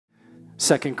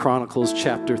2 Chronicles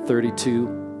chapter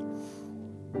 32,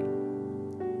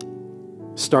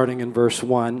 starting in verse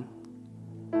 1.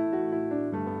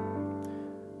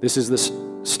 This is the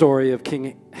story of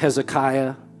King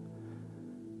Hezekiah.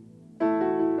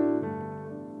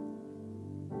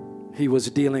 He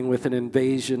was dealing with an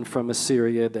invasion from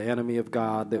Assyria, the enemy of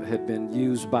God that had been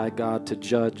used by God to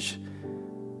judge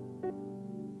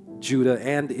Judah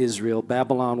and Israel.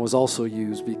 Babylon was also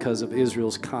used because of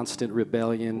Israel's constant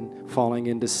rebellion, falling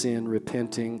into sin,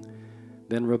 repenting,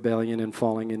 then rebellion and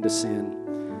falling into sin.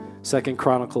 2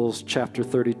 Chronicles chapter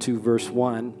 32, verse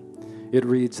 1, it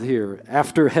reads here,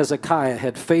 after Hezekiah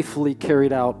had faithfully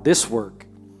carried out this work,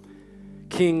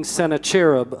 King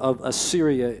Sennacherib of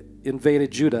Assyria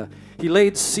invaded Judah. He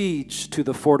laid siege to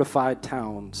the fortified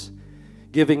towns,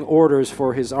 giving orders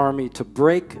for his army to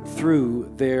break through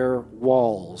their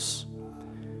walls.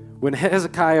 When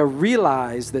Hezekiah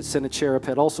realized that Sennacherib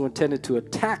had also intended to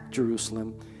attack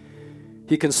Jerusalem,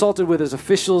 he consulted with his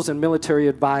officials and military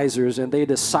advisors, and they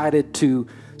decided to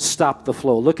stop the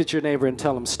flow. Look at your neighbor and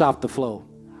tell him, stop the flow.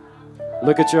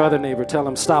 Look at your other neighbor, tell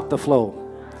him, stop the flow.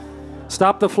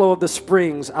 Stop the flow of the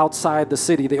springs outside the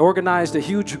city. They organized a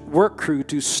huge work crew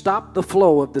to stop the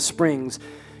flow of the springs,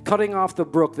 cutting off the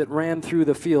brook that ran through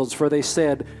the fields, for they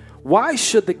said, why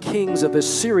should the kings of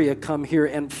Assyria come here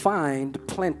and find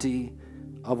plenty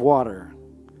of water?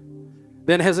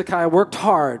 Then Hezekiah worked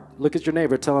hard. Look at your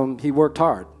neighbor, tell him he worked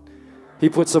hard. He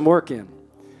put some work in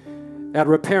at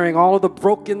repairing all of the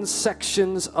broken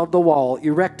sections of the wall,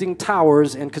 erecting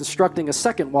towers and constructing a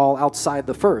second wall outside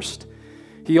the first.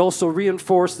 He also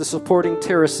reinforced the supporting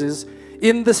terraces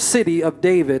in the city of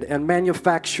David and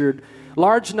manufactured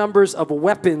large numbers of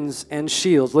weapons and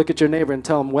shields. Look at your neighbor and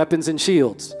tell him weapons and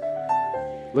shields.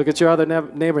 Look at your other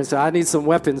neighbor and say, I need some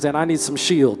weapons and I need some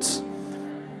shields.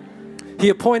 He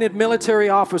appointed military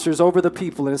officers over the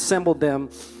people and assembled them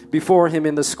before him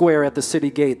in the square at the city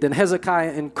gate. Then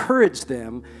Hezekiah encouraged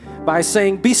them by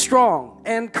saying, be strong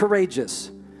and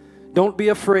courageous. Don't be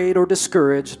afraid or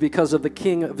discouraged because of the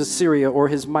king of Assyria or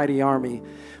his mighty army,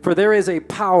 for there is a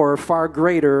power far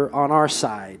greater on our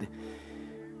side.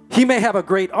 He may have a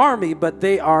great army, but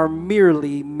they are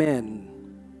merely men.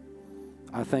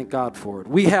 I thank God for it.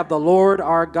 We have the Lord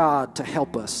our God to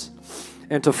help us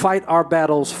and to fight our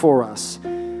battles for us.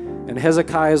 And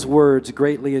Hezekiah's words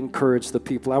greatly encouraged the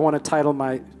people. I want to title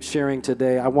my sharing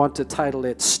today, I want to title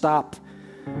it, Stop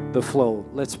the Flow.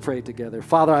 Let's pray together.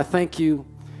 Father, I thank you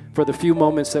for the few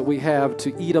moments that we have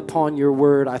to eat upon your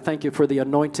word. I thank you for the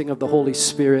anointing of the Holy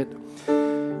Spirit.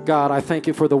 God, I thank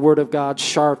you for the word of God,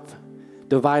 sharp,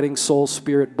 dividing soul,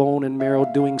 spirit, bone, and marrow,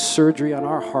 doing surgery on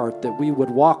our heart, that we would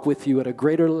walk with you at a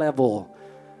greater level.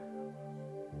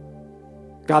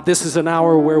 God, this is an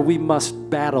hour where we must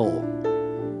battle.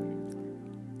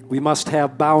 We must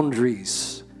have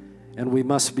boundaries, and we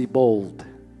must be bold.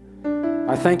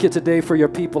 I thank you today for your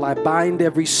people. I bind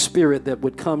every spirit that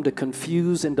would come to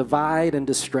confuse and divide and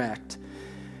distract.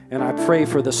 And I pray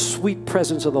for the sweet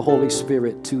presence of the Holy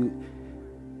Spirit to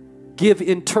give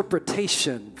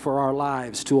interpretation for our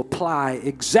lives, to apply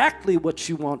exactly what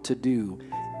you want to do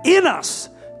in us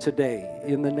today,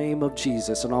 in the name of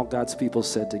Jesus. And all God's people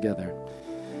said together,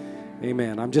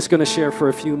 amen. I'm just going to share for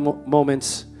a few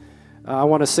moments. I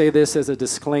want to say this as a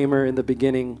disclaimer in the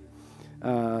beginning.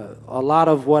 A lot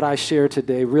of what I share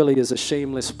today really is a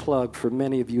shameless plug for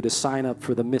many of you to sign up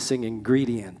for the missing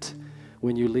ingredient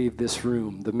when you leave this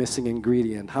room, the missing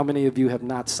ingredient. How many of you have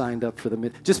not signed up for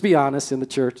just be honest in the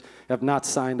church, have not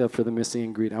signed up for the missing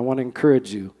ingredient? I want to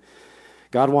encourage you.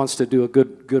 God wants to do a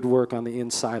good work on the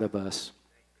inside of us.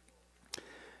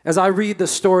 As I read the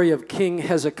story of King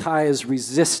Hezekiah's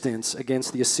resistance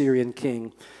against the Assyrian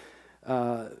king,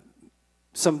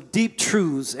 some deep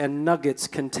truths and nuggets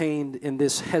contained in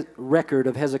this record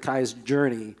of Hezekiah's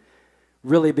journey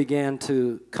really began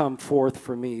to come forth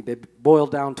for me. They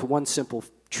boiled down to one simple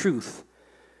truth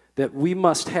that we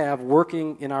must have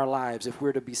working in our lives if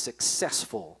we're to be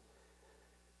successful.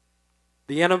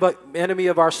 The enemy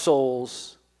of our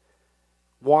souls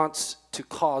wants to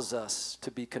cause us to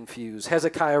be confused.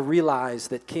 Hezekiah realized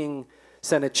that King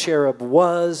Sennacherib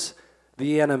was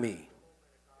the enemy.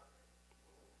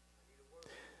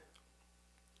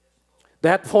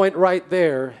 That point right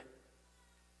there,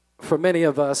 for many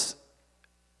of us,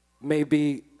 may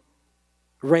be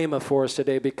rhema for us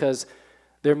today, because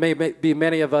there may be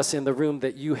many of us in the room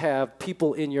that you have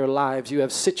people in your lives, you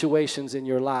have situations in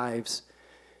your lives,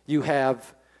 you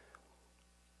have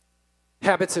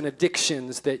habits and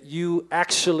addictions that you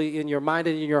actually, in your mind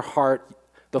and in your heart,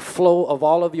 the flow of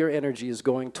all of your energy is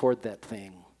going toward that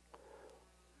thing.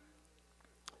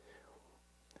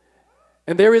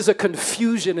 And there is a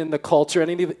confusion in the culture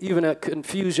and even a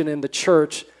confusion in the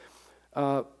church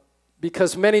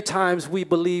because many times we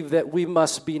believe that we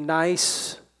must be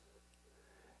nice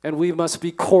and we must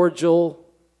be cordial,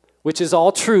 which is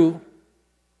all true.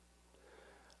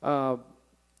 But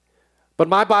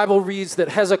my Bible reads that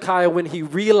Hezekiah, when he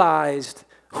realized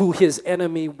who his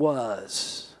enemy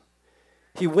was,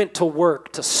 he went to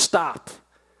work to stop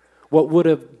what would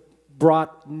have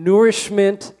brought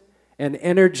nourishment and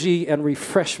energy and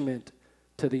refreshment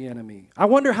to the enemy. I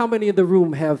wonder how many in the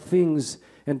room have things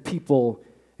and people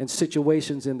and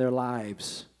situations in their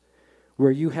lives where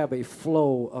you have a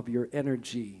flow of your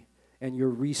energy and your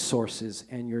resources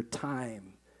and your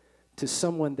time to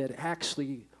someone that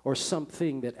actually, or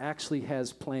something that actually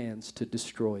has plans to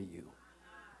destroy you.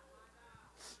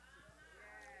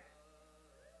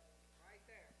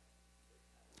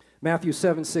 Matthew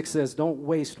 7:6 says, don't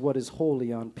waste what is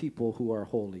holy on people who are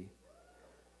holy.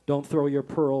 Don't throw your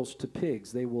pearls to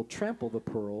pigs. They will trample the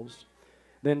pearls,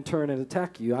 then turn and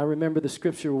attack you. I remember the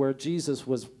scripture where Jesus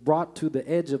was brought to the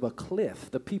edge of a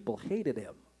cliff. The people hated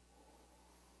him.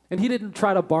 And he didn't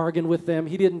try to bargain with them.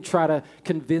 He didn't try to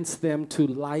convince them to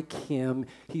like him.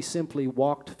 He simply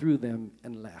walked through them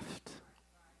and left.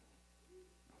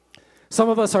 Some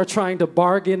of us are trying to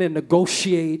bargain and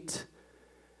negotiate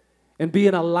and be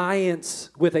in alliance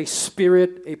with a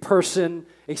spirit, a person,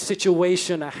 a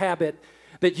situation, a habit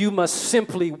that you must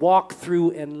simply walk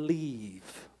through and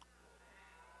leave.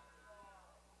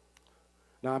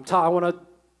 Now, I want to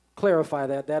clarify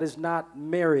that. That is not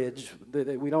marriage.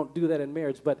 We don't do that in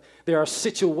marriage. But there are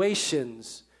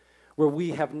situations where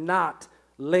we have not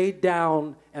laid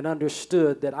down and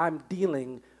understood that I'm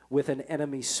dealing with an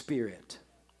enemy spirit.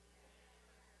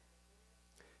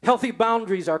 Healthy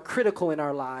boundaries are critical in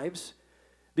our lives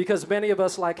because many of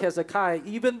us, like Hezekiah,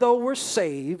 even though we're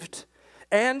saved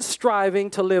and striving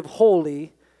to live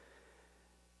holy,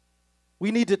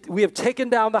 we have taken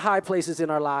down the high places in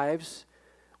our lives.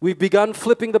 We've begun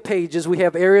flipping the pages. We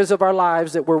have areas of our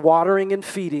lives that we're watering and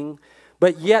feeding,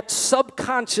 but yet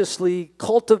subconsciously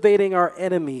cultivating our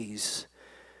enemies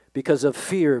because of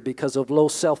fear, because of low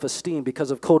self-esteem,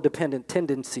 because of codependent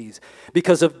tendencies,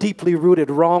 because of deeply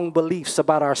rooted wrong beliefs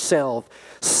about ourselves,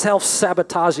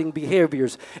 self-sabotaging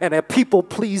behaviors, and a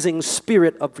people-pleasing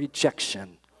spirit of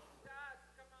rejection.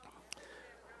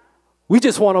 We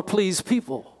just want to please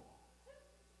people.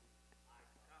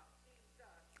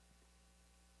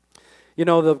 You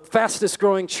know, the fastest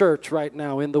growing church right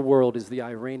now in the world is the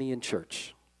Iranian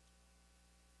church.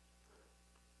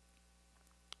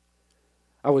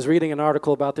 I was reading an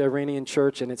article about the Iranian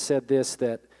church, and it said this,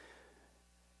 that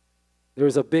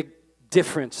there's a big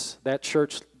difference that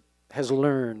church has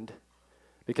learned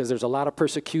because there's a lot of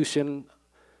persecution,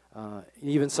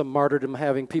 even some martyrdom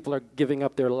having. People are giving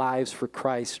up their lives for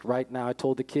Christ right now. I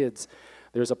told the kids,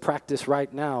 there's a practice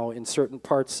right now in certain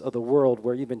parts of the world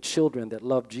where even children that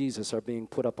love Jesus are being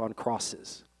put up on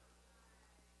crosses.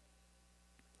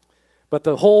 But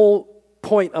the whole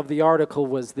point of the article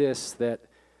was this, that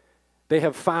they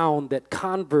have found that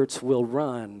converts will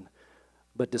run,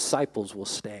 but disciples will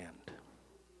stand.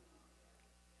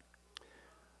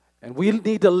 And we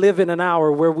need to live in an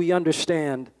hour where we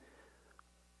understand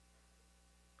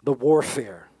the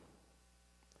warfare.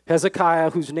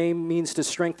 Hezekiah, whose name means to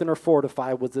strengthen or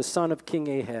fortify, was the son of King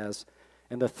Ahaz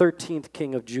and the 13th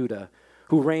king of Judah,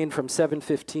 who reigned from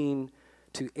 715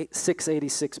 to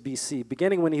 686 BC,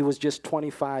 beginning when he was just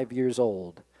 25 years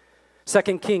old.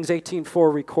 2 Kings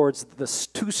 18:4 records the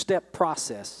two-step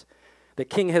process that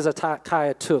King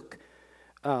Hezekiah took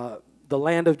the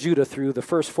land of Judah through the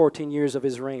first 14 years of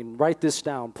his reign. Write this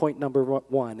down, point number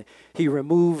 1. He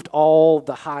removed all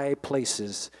the high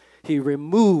places. He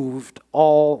removed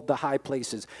all the high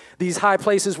places. These high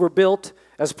places were built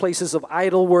as places of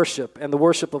idol worship and the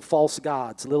worship of false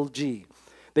gods, little g.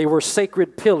 They were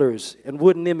sacred pillars and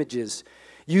wooden images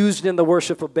used in the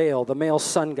worship of Baal, the male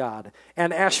sun god,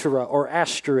 and Asherah or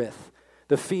Ashtoreth,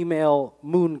 the female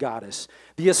moon goddess.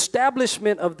 The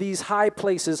establishment of these high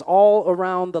places all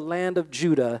around the land of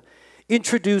Judah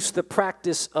introduced the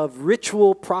practice of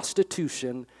ritual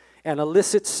prostitution and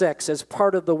illicit sex as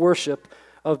part of the worship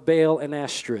of Baal and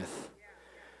Ashtoreth.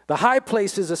 The high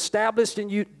places established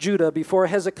in Judah before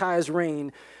Hezekiah's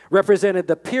reign represented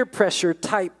the peer pressure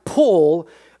type pull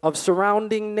of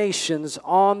surrounding nations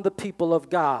on the people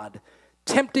of God,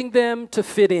 tempting them to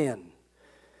fit in,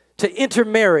 to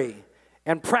intermarry,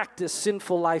 and practice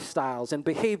sinful lifestyles and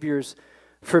behaviors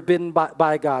forbidden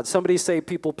by God. Somebody say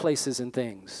people, places, and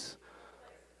things.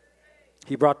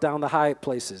 He brought down the high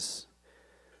places.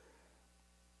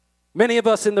 Many of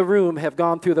us in the room have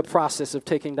gone through the process of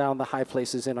taking down the high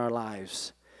places in our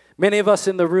lives. Many of us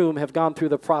in the room have gone through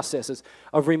the processes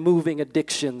of removing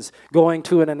addictions, going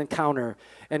to an encounter,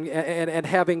 and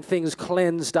having things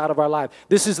cleansed out of our life.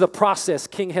 This is the process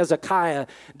King Hezekiah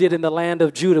did in the land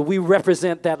of Judah. We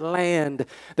represent that land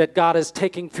that God is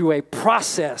taking through a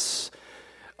process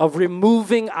of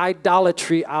removing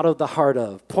idolatry out of the heart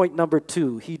of. Point number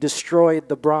 2, he destroyed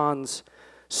the bronze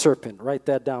serpent. Write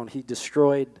that down. He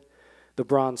destroyed the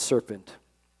bronze serpent.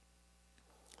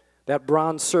 That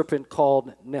bronze serpent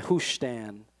called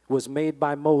Nehushtan was made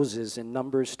by Moses in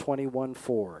Numbers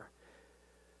 21:4.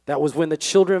 That was when the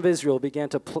children of Israel began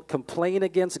to complain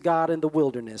against God in the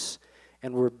wilderness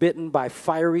and were bitten by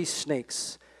fiery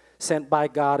snakes sent by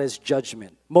God as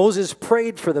judgment. Moses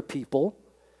prayed for the people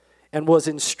and was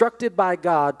instructed by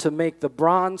God to make the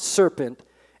bronze serpent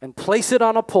and place it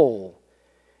on a pole.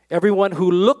 Everyone who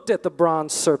looked at the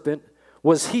bronze serpent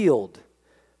was healed.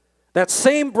 That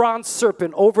same bronze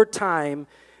serpent over time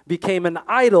became an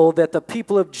idol that the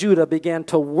people of Judah began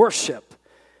to worship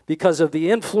because of the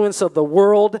influence of the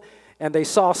world, and they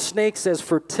saw snakes as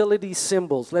fertility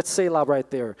symbols. Let's say loud right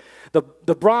there.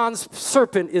 The bronze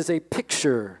serpent is a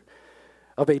picture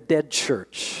of a dead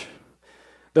church.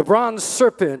 The bronze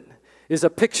serpent is a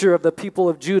picture of the people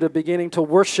of Judah beginning to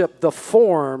worship the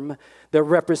form that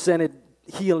represented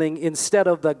healing instead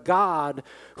of the God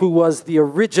who was the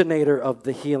originator of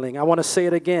the healing. I want to say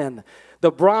it again.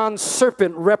 The bronze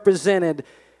serpent represented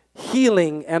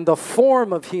healing and the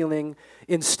form of healing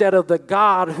instead of the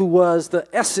God who was the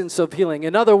essence of healing.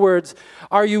 In other words,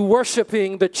 are you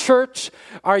worshiping the church?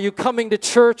 Are you coming to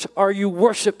church? Are you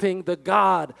worshiping the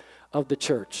God of the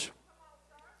church?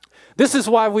 This is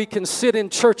why we can sit in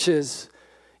churches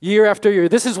year after year.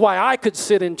 This is why I could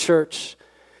sit in church,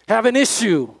 have an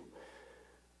issue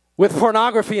with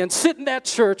pornography, and sit in that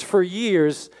church for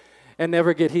years and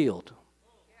never get healed.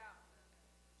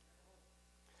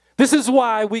 This is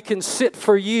why we can sit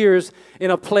for years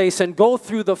in a place and go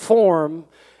through the form,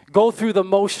 go through the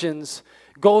motions,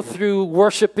 go through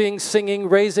worshiping, singing,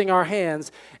 raising our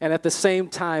hands, and at the same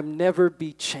time never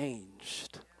be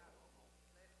changed.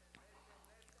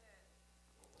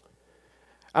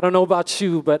 I don't know about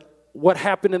you, but what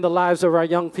happened in the lives of our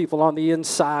young people on the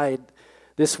inside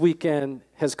this weekend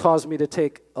has caused me to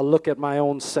take a look at my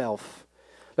own self.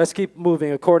 Let's keep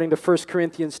moving. According to 1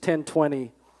 Corinthians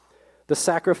 10:20, the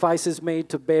sacrifices made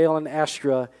to Baal and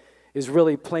Ashtoreth is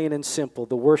really plain and simple,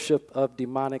 the worship of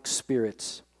demonic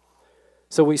spirits.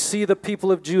 So we see the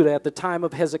people of Judah at the time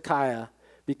of Hezekiah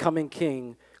becoming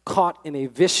king, caught in a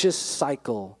vicious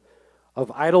cycle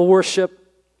of idol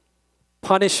worship,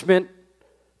 punishment,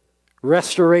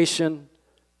 restoration,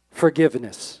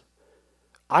 forgiveness.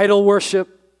 Idol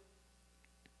worship,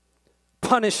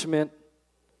 punishment,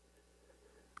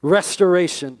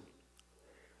 restoration,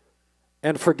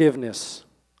 and forgiveness.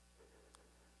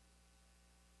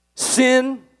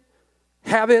 Sin,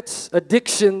 habits,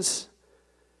 addictions,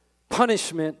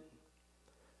 punishment,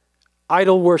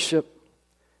 idol worship,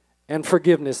 and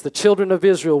forgiveness. The children of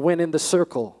Israel went in the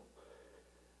circle.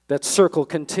 That circle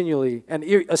continually. And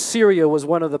Assyria was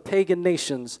one of the pagan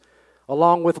nations,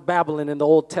 along with Babylon in the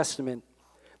Old Testament,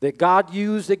 that God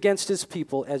used against his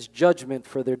people as judgment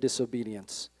for their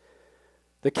disobedience.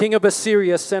 The king of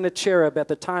Assyria, Sennacherib, at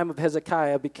the time of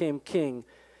Hezekiah became king,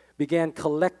 began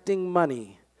collecting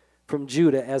money from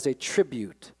Judah as a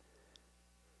tribute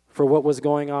for what was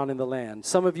going on in the land.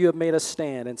 Some of you have made a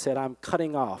stand and said, I'm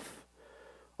cutting off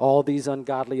all these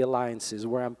ungodly alliances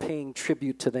where I'm paying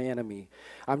tribute to the enemy.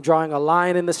 I'm drawing a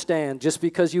line in the stand. Just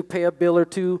because you pay a bill or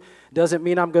two doesn't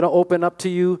mean I'm going to open up to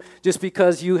you. Just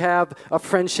because you have a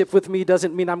friendship with me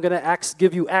doesn't mean I'm going to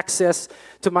give you access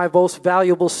to my most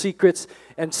valuable secrets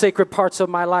and sacred parts of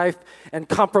my life and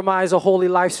compromise a holy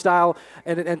lifestyle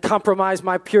and compromise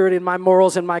my purity and my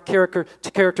morals and my character.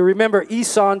 Remember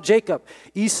Esau and Jacob.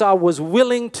 Esau was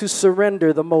willing to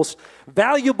surrender the most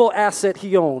valuable asset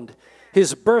he owned,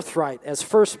 his birthright as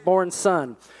firstborn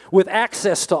son, with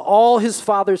access to all his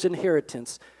father's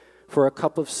inheritance for a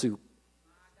cup of soup.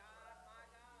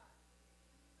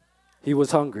 He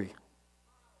was hungry.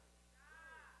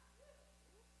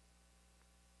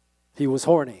 He was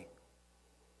horny.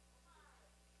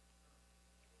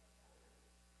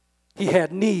 He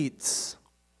had needs.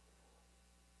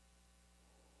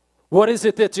 What is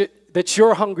it that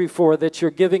you're hungry for, that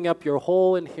you're giving up your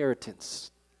whole inheritance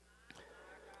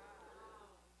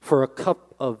for a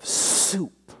cup of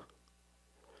soup,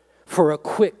 for a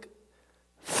quick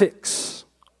fix?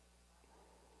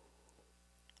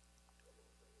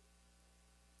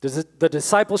 The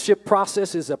discipleship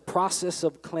process is a process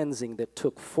of cleansing that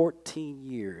took 14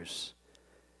 years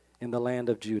in the land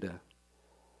of Judah.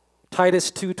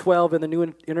 Titus 2:12 in the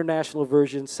New International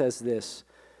Version says this: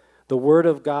 the Word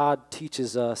of God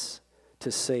teaches us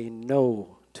to say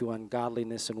no to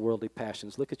ungodliness and worldly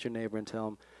passions. Look at your neighbor and tell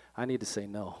him, I need to say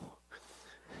no.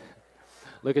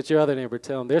 Look at your other neighbor,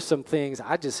 tell him, there's some things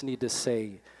I just need to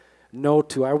say no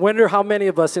to. I wonder how many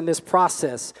of us in this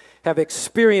process have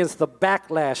experienced the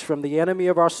backlash from the enemy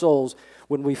of our souls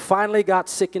when we finally got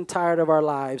sick and tired of our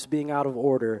lives being out of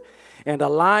order and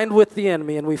aligned with the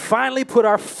enemy, and we finally put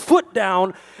our foot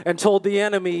down and told the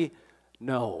enemy,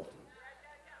 no,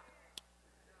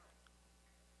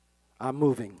 I'm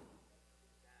moving.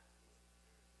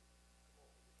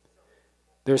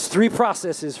 There's 3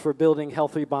 processes for building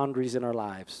healthy boundaries in our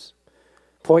lives.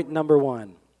 Point number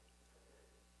 1,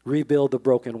 rebuild the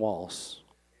broken walls.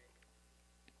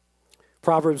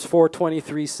 Proverbs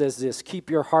 4:23 says this: keep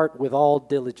your heart with all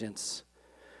diligence,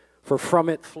 for from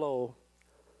it flow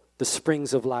the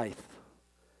springs of life.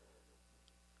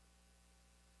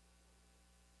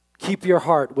 Keep your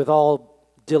heart with all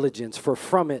diligence, for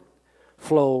from it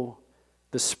flow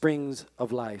the springs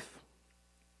of life.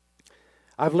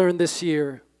 I've learned this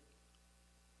year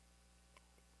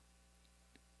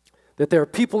that there are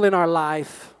people in our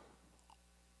life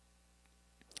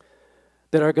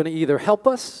that are going to either help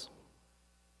us,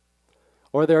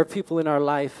 or there are people in our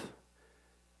life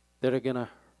that are going to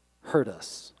hurt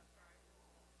us.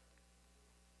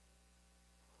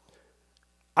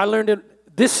 I learned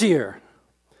this year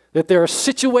that there are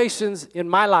situations in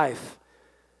my life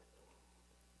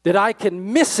that I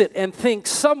can miss it and think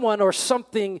someone or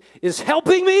something is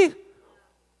helping me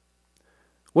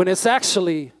when it's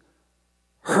actually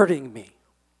hurting me.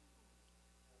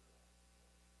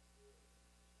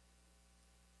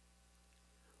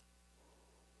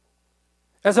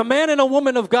 As a man and a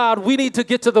woman of God, we need to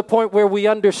get to the point where we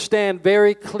understand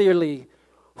very clearly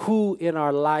who in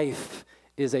our life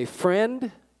is a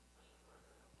friend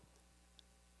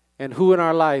and who in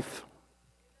our life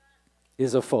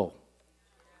is a foe.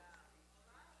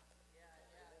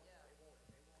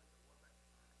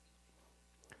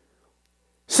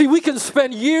 See, we can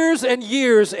spend years and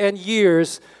years and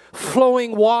years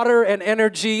flowing water and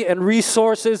energy and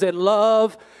resources and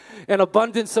love and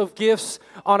abundance of gifts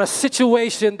on a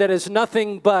situation that is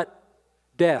nothing but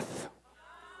death.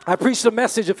 I preached a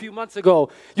message a few months ago.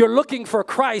 You're looking for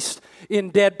Christ in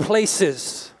dead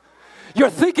places. You're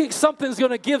thinking something's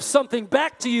going to give something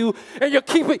back to you, and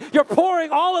you're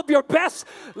pouring all of your best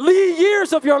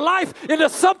years of your life into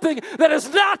something that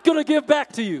is not going to give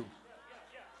back to you.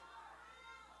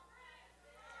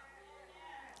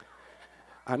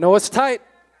 I know it's tight.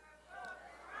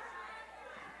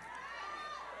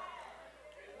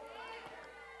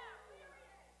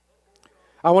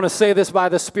 I want to say this by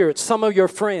the Spirit. Some of your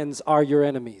friends are your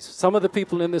enemies. Some of the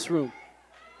people in this room.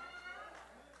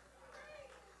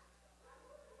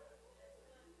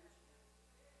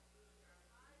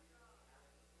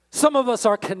 Some of us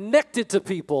are connected to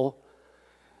people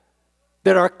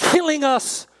that are killing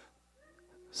us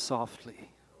softly.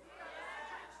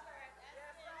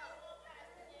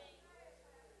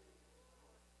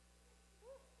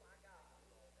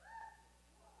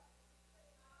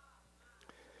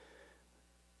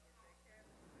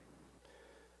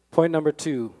 Point number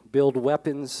 2, build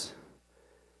weapons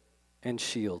and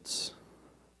shields.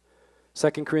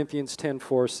 2 Corinthians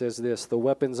 10:4 says this: the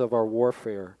weapons of our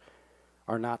warfare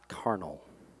are not carnal,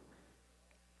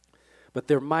 but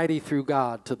they're mighty through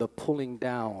God to the pulling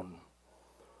down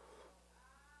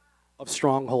of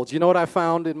strongholds. You know what I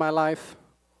found in my life?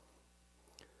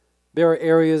 There are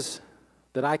areas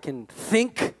that I can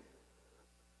think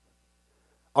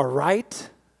are right,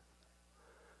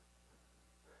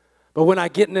 but when I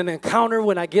get in an encounter,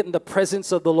 when I get in the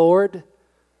presence of the Lord,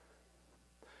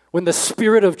 when the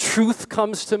Spirit of truth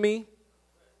comes to me,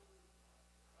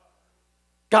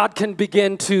 God can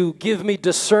begin to give me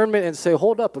discernment and say,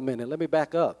 hold up a minute, let me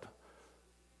back up.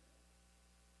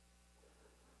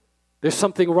 There's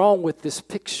something wrong with this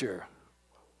picture.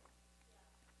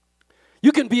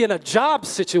 You can be in a job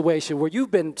situation where you've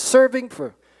been serving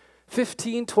for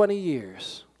 15, 20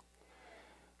 years.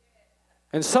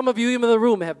 And some of you, even in the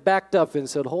room, have backed up and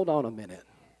said, hold on a minute.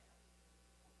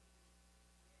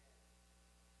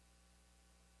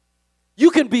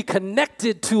 You can be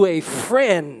connected to a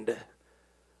friend.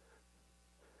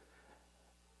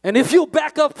 And if you'll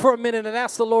back up for a minute and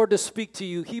ask the Lord to speak to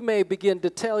you, He may begin to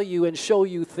tell you and show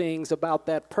you things about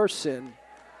that person.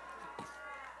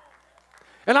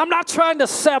 And I'm not trying to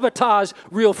sabotage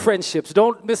real friendships.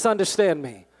 Don't misunderstand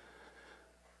me.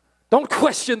 Don't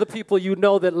question the people you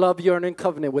know that love you and are in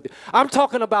covenant with you. I'm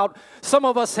talking about some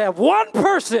of us have one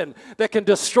person that can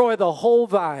destroy the whole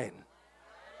vine.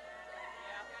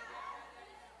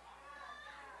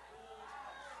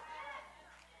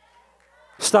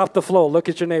 Stop the flow. Look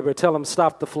at your neighbor. Tell him,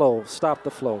 stop the flow. Stop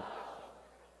the flow.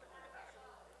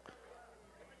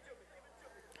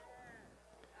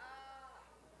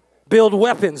 Build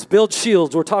weapons. Build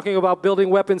shields. We're talking about building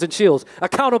weapons and shields.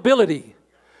 Accountability.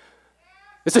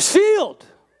 It's a shield.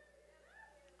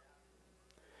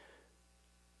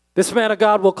 This man of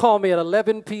God will call me at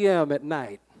 11 p.m. at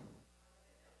night.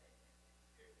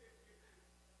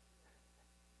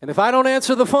 And if I don't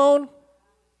answer the phone,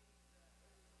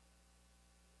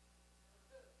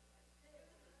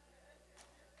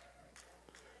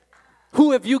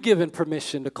 who have you given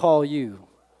permission to call you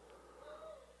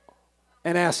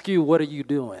and ask you, what are you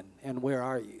doing and where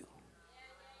are you?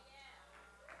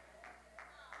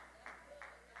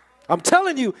 I'm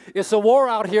telling you, it's a war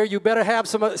out here. You better have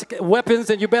some weapons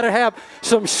and you better have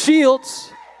some shields.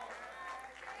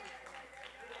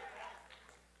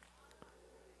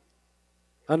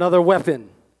 Another weapon,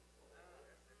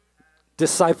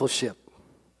 discipleship.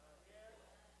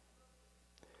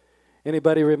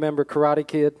 Anybody remember Karate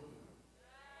Kid?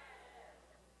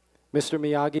 Mr.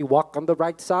 Miyagi, walk on the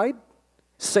right side,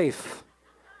 safe.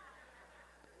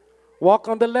 Walk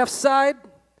on the left side,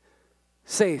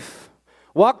 safe.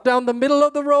 Walk down the middle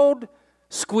of the road,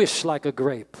 squish like a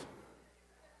grape.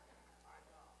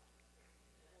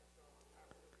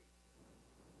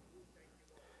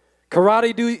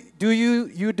 Karate do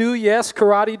you do yes,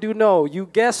 karate do no. You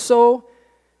guess so,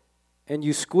 and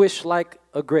you squish like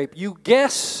a grape. You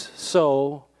guess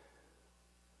so.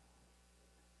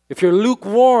 If you're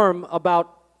lukewarm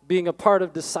about being a part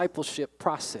of discipleship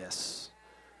process.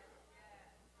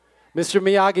 Mr.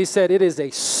 Miyagi said, it is a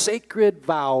sacred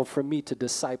vow for me to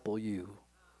disciple you.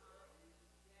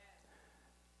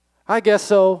 I guess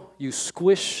so. You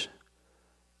squish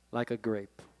like a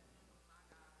grape.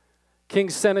 King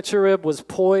Sennacherib was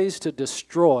poised to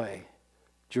destroy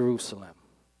Jerusalem.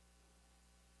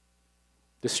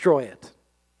 Destroy it.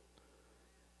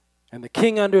 And the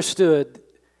king understood,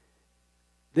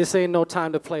 this ain't no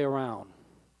time to play around.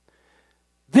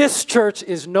 This church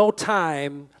is no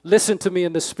time, listen to me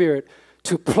in the spirit,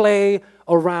 to play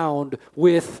around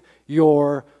with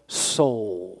your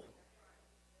soul.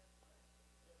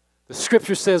 The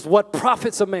scripture says, what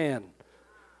profits a man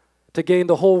to gain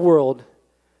the whole world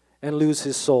and lose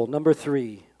his soul? Number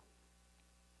 3,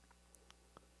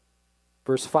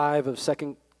 verse 5 of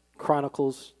 2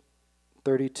 Chronicles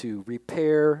 32,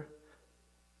 repair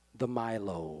the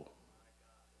Milo.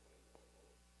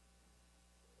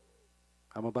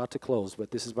 I'm about to close, but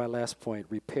this is my last point.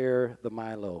 Repair the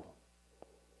Milo.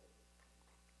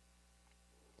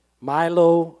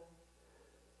 Milo,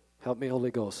 help me, Holy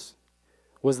Ghost,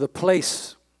 was the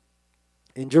place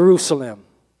in Jerusalem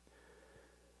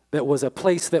that was a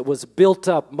place that was built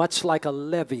up much like a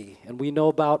levee. And we know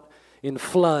about in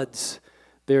floods,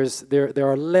 there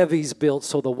are levees built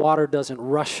so the water doesn't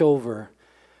rush over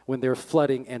when they're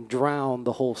flooding and drown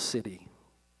the whole city.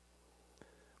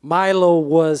 Milo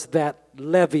was that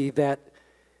levee, that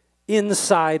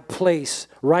inside place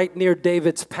right near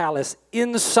David's palace,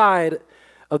 inside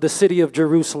of the city of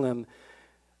Jerusalem,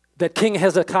 that King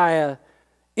Hezekiah,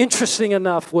 interesting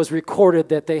enough, was recorded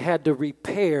that they had to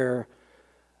repair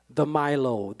the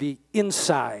Milo, the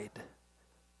inside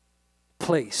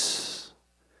place.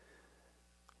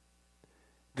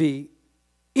 The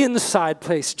inside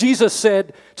place. Jesus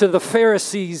said to the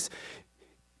Pharisees,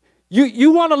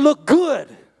 you want to look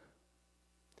good.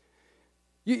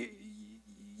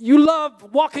 You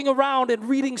love walking around and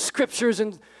reading scriptures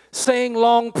and saying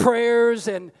long prayers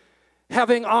and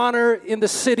having honor in the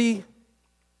city.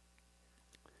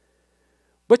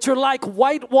 But you're like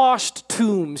whitewashed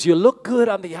tombs. You look good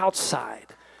on the outside,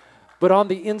 but on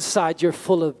the inside you're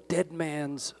full of dead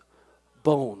man's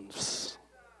bones.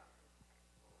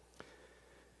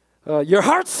 Your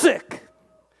heart's sick.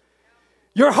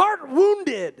 Your heart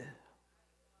wounded.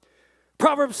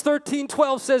 Proverbs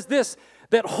 13:12 says this,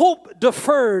 that hope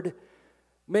deferred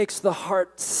makes the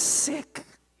heart sick.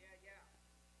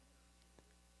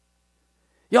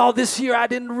 Y'all, this year I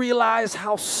didn't realize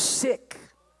how sick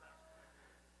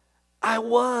I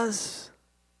was.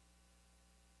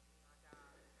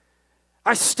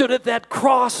 I stood at that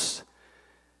cross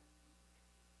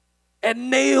and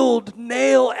nailed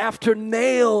nail after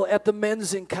nail at the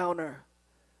men's encounter.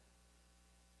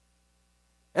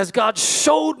 As God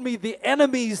showed me the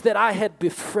enemies that I had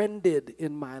befriended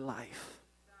in my life,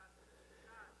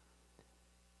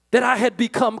 that I had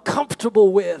become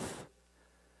comfortable with,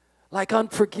 like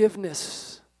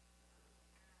unforgiveness,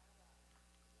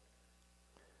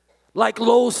 like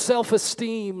low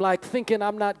self-esteem, like thinking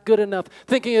I'm not good enough,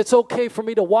 thinking it's okay for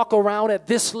me to walk around at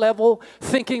this level,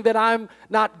 thinking that I'm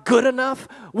not good enough.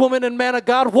 Woman and man of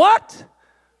God, what?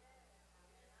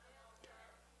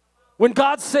 When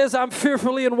God says I'm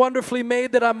fearfully and wonderfully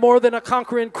made, that I'm more than a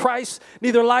conqueror in Christ,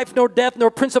 neither life nor death nor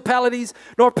principalities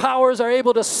nor powers are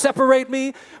able to separate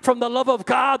me from the love of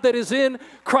God that is in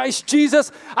Christ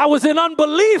Jesus. I was in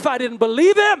unbelief. I didn't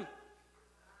believe him.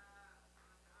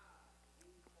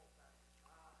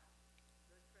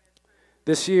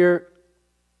 This year,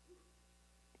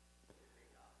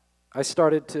 I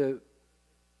started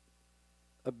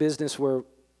a business where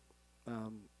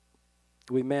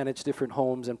we manage different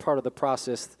homes, and part of the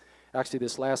process, actually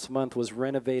this last month, was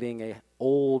renovating an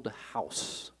old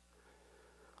house.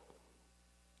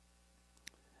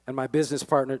 And my business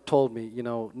partner told me, you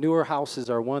know, newer houses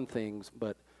are one thing,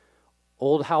 but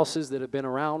old houses that have been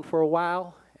around for a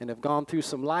while and have gone through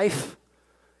some life.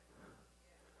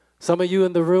 Some of you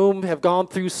in the room have gone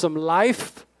through some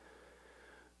life.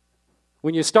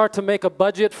 When you start to make a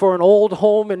budget for an old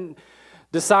home and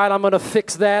decide I'm going to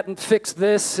fix that and fix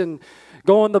this and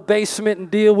go in the basement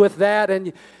and deal with that,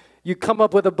 and you come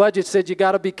up with a budget, said you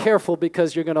got to be careful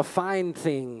because you're going to find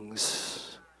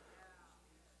things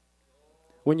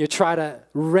when you try to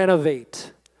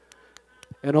renovate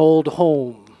an old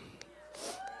home.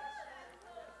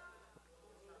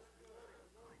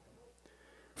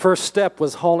 First step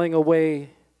was hauling away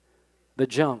the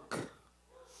junk.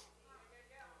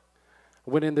 I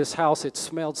went in this house, it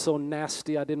smelled so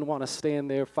nasty, I didn't want to stay in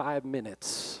there 5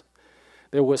 minutes.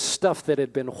 There was stuff that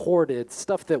had been hoarded,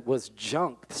 stuff that was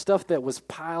junk, stuff that was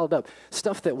piled up,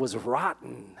 stuff that was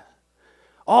rotten,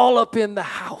 all up in the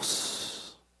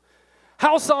house.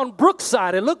 House on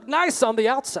Brookside, it looked nice on the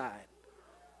outside.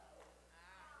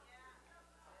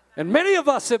 And many of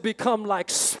us have become like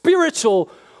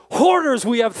spiritual hoarders.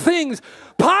 We have things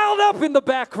piled up in the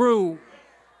back room.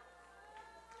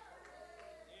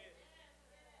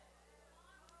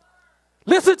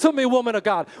 Listen to me, woman of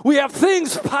God. We have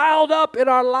things piled up in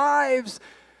our lives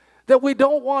that we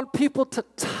don't want people to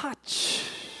touch.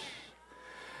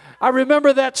 I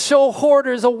remember that show,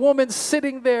 Hoarders, a woman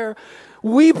sitting there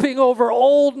weeping over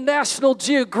old National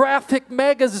Geographic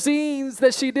magazines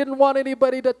that she didn't want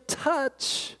anybody to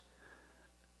touch.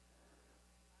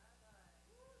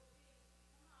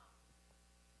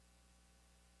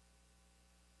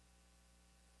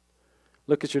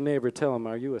 Look at your neighbor, tell him,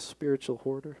 are you a spiritual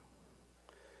hoarder?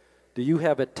 Do you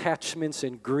have attachments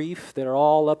and grief that are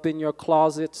all up in your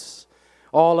closets,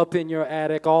 all up in your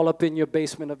attic, all up in your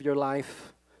basement of your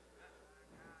life?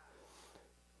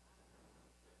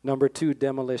 Number 2,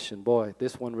 demolition. Boy,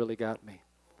 this one really got me.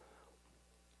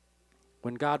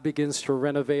 When God begins to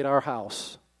renovate our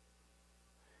house,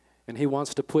 and he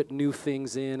wants to put new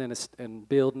things in and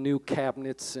build new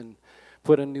cabinets and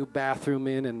put a new bathroom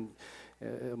in and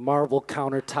marble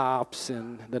countertops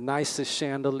and the nicest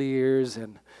chandeliers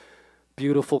and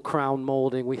beautiful crown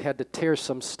molding, we had to tear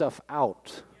some stuff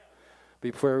out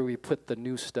before we put the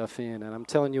new stuff in. And I'm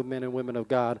telling you, men and women of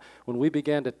God, when we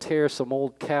began to tear some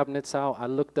old cabinets out, I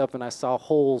looked up and I saw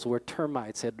holes where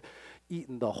termites had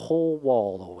eaten the whole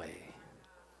wall away.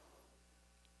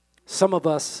 Some of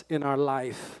us in our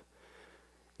life,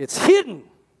 it's hidden.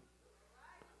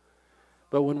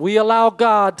 But when we allow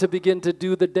God to begin to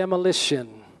do the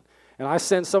demolition, and I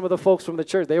sent some of the folks from the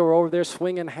church, they were over there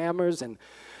swinging hammers and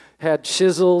had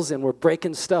chisels and were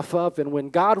breaking stuff up. And when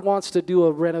God wants to do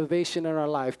a renovation in our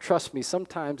life, trust me,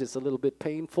 sometimes it's a little bit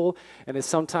painful and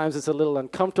sometimes it's a little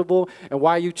uncomfortable. And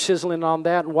why are you chiseling on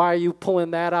that? And why are you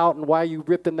pulling that out? And why are you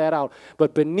ripping that out?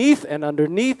 But beneath and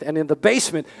underneath and in the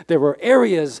basement, there were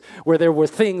areas where there were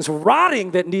things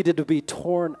rotting that needed to be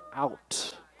torn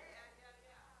out.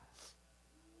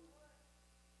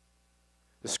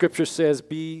 The scripture says,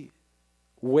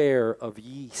 beware of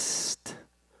yeast.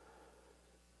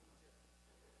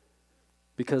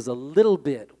 Because a little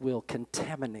bit will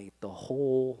contaminate the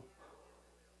whole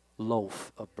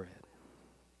loaf of bread.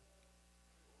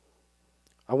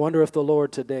 I wonder if the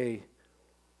Lord today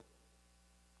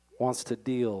wants to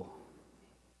deal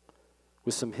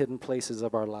with some hidden places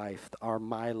of our life, our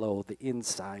Milo, the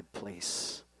inside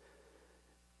place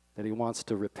that he wants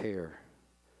to repair.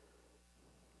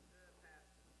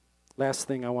 Last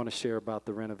thing I want to share about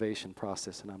the renovation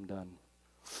process, and I'm done.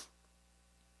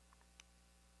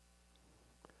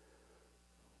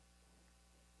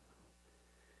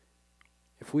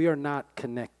 If we are not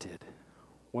connected,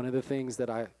 one of the things that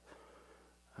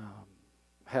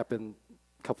happened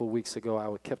a couple of weeks ago,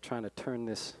 I kept trying to turn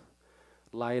this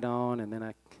light on, and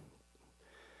then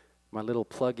my little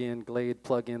Glade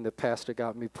plug-in that pastor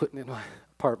got me putting in my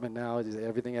apartment now,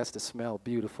 everything has to smell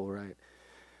beautiful, right?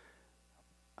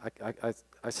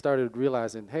 I started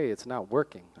realizing, hey, it's not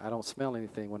working. I don't smell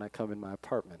anything when I come in my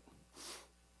apartment.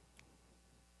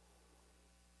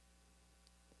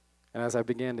 And as I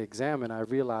began to examine, I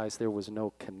realized there was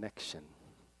no connection.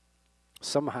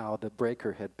 Somehow the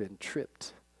breaker had been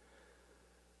tripped.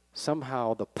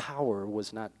 Somehow the power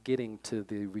was not getting to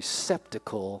the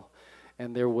receptacle,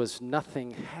 and there was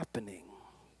nothing happening.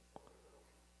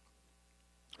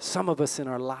 Some of us in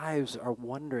our lives are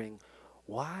wondering,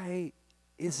 why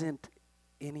isn't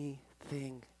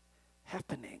anything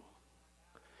happening?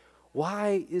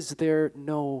 Why is there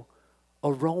no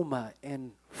aroma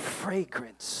and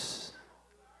fragrance?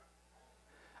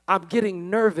 I'm getting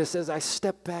nervous as I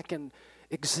step back and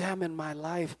examine my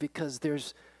life because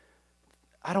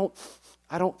I don't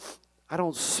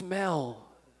smell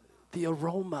the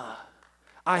aroma.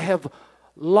 I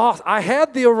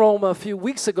had the aroma a few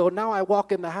weeks ago. Now I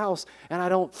walk in the house and I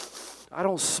don't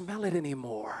smell it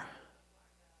anymore.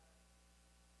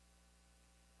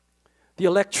 The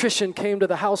electrician came to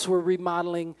the house we're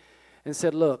remodeling and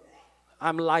said, look,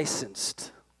 I'm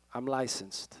licensed.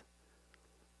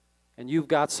 And you've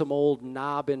got some old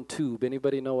knob and tube.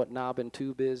 Anybody know what knob and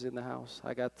tube is in the house?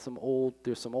 There's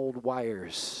some old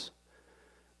wires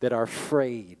that are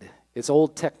frayed. It's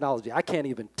old technology. I can't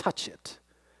even touch it.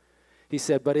 He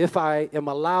said, but if I am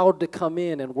allowed to come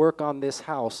in and work on this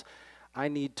house, I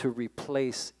need to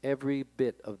replace every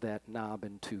bit of that knob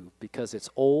and tube because it's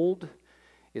old,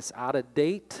 it's out of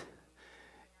date,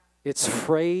 it's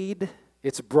frayed,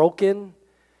 it's broken,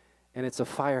 and it's a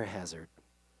fire hazard.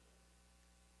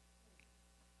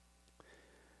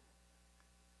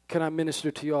 Can I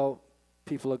minister to y'all,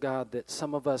 people of God, that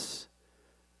some of us,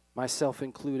 myself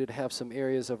included, have some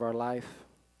areas of our life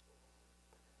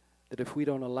that if we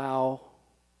don't allow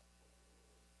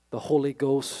the Holy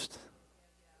Ghost,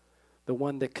 the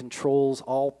one that controls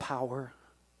all power,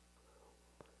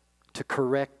 to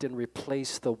correct and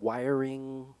replace the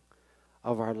wiring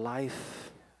of our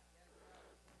life.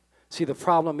 See, the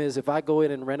problem is if I go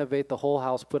in and renovate the whole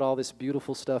house, put all this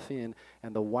beautiful stuff in,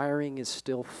 and the wiring is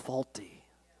still faulty,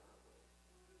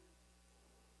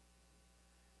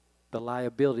 the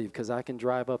liability, because I can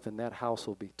drive up and that house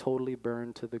will be totally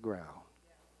burned to the ground.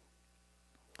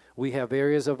 We have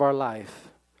areas of our life,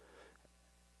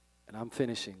 and I'm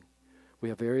finishing. We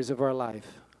have areas of our life.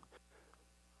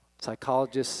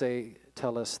 Psychologists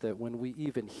tell us that when we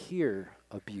even hear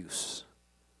abuse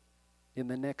in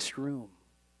the next room,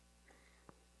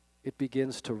 it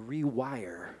begins to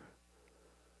rewire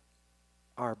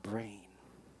our brain.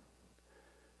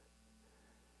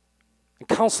 And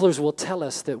counselors will tell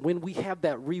us that when we have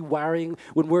that rewiring,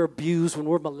 when we're abused, when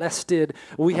we're molested,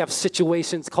 when we have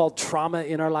situations called trauma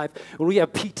in our life, when we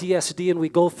have PTSD and we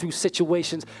go through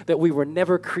situations that we were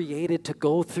never created to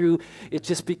go through, it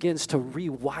just begins to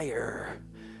rewire.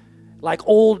 Like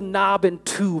old knob and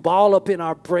tube all up in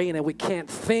our brain, and we can't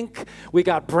think. We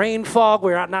got brain fog.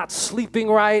 We're not sleeping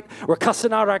right. We're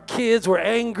cussing out our kids. We're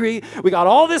angry. We got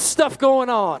all this stuff going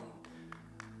on.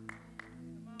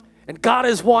 And God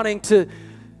is wanting to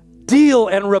deal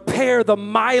and repair the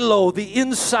mylo, the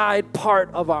inside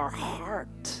part of our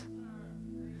heart.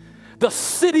 The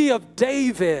city of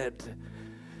David,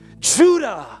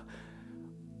 Judah,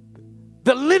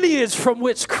 the lineage from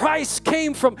which Christ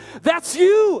came from, that's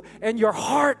you. And your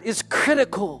heart is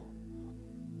critical.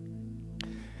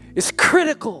 It's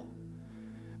critical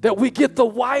that we get the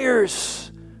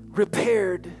wires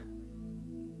repaired.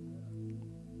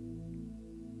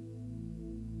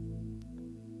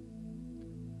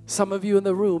 Some of you in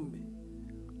the room,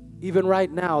 even right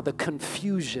now, the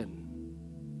confusion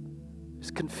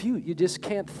is confused. You just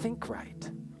can't think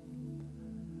right.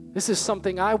 This is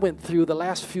something I went through the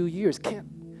last few years.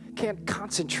 Can't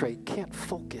concentrate, can't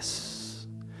focus.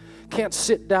 Can't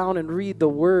sit down and read the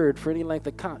word for any length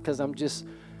of time because I'm just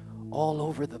all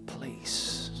over the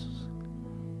place.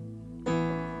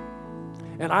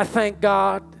 And I thank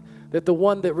God that the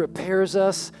one that repairs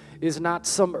us is not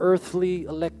some earthly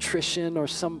electrician or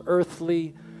some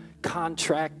earthly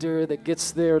contractor that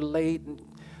gets there late and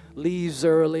leaves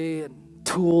early and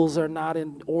tools are not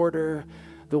in order.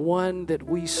 The one that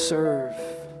we serve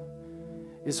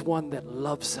is one that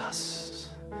loves us,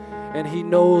 and he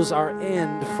knows our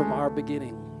end from our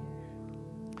beginning.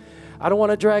 I don't want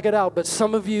to drag it out, but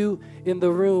some of you in the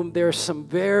room, there are some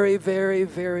very, very,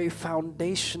 very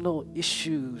foundational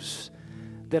issues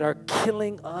that are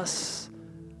killing us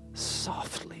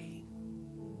softly.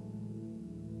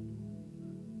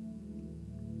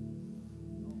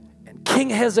 And King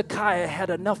Hezekiah had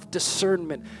enough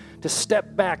discernment to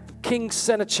step back. King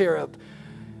Sennacherib,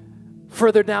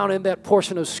 further down in that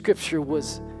portion of Scripture,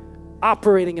 was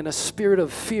operating in a spirit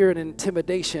of fear and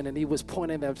intimidation, and he was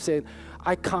pointing at them saying,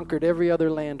 I conquered every other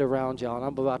land around y'all, and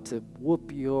I'm about to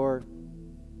whoop your...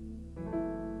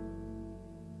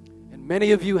 And And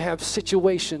many of you have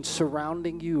situations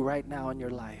surrounding you right now in your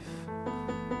life.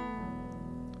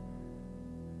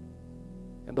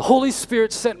 And the Holy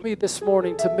Spirit sent me this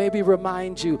morning to maybe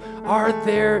remind you,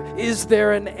 is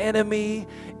there an enemy?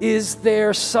 Is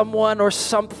there someone or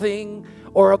something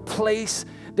or a place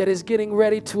that is getting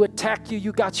ready to attack you?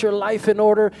 You got your life in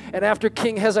order, and after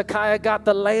King Hezekiah got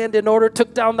the land in order,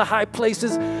 took down the high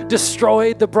places,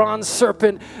 destroyed the bronze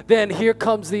serpent, then here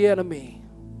comes the enemy.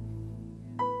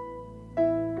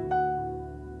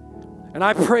 And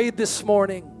I prayed this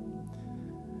morning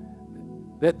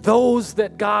that those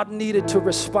that God needed to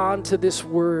respond to this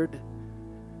word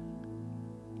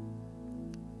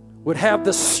would have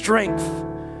the strength.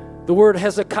 The word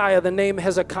Hezekiah, the name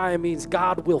Hezekiah means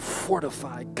God will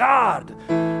fortify. God.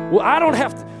 Well, I don't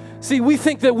have to. See, we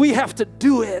think that we have to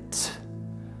do it.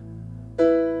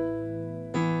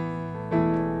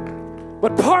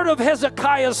 But part of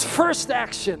Hezekiah's first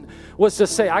action was to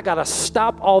say, I got to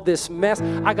stop all this mess.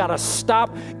 I got to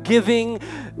stop giving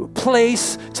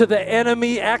place to the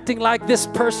enemy, acting like this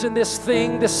person, this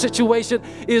thing, this situation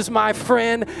is my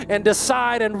friend, and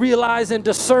decide and realize and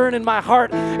discern in my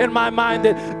heart and my mind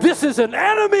that this is an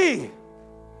enemy.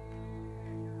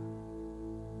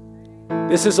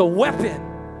 This is a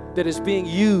weapon that is being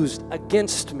used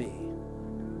against me.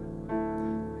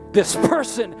 This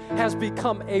person has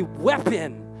become a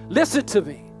weapon. Listen to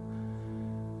me.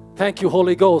 Thank you,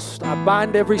 Holy Ghost. I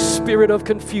bind every spirit of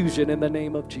confusion in the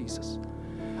name of Jesus.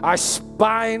 I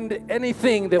bind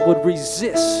anything that would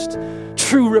resist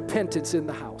true repentance in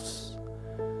the house.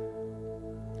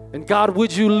 And God,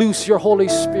 would you loose your Holy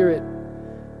Spirit,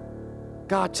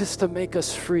 God, just to make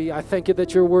us free. I thank you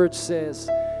that your word says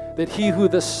that he who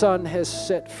the Son has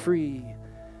set free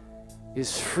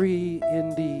is free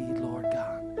indeed, Lord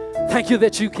God. Thank you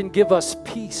that you can give us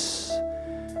peace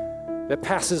that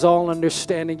passes all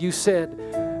understanding. You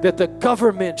said that the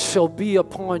government shall be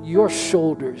upon your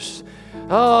shoulders.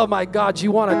 Oh my God,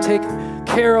 you want to take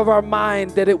care of our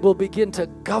mind that it will begin to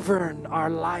govern our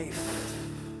life.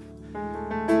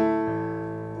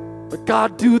 But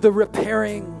God, do the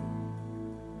repairing.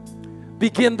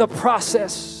 Begin the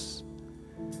process.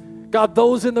 God,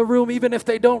 those in the room, even if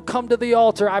they don't come to the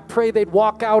altar, I pray they'd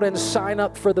walk out and sign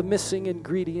up for the missing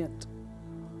ingredient.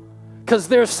 Because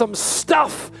there's some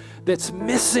stuff that's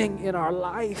missing in our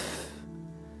life.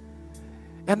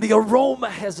 And the aroma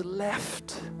has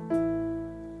left.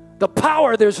 The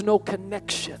power, there's no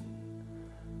connection.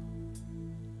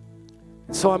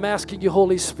 And so I'm asking you,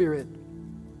 Holy Spirit,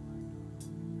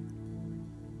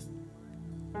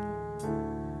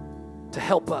 to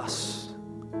help us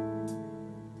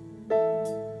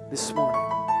this morning.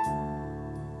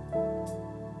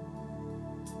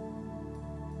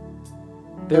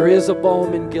 There is a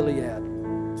balm in Gilead. I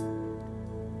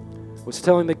was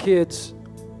telling the kids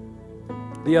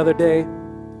the other day,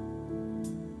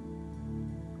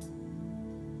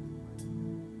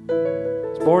 I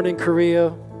was born in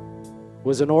Korea,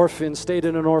 was an orphan, stayed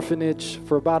in an orphanage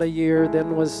for about a year,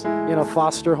 then was in a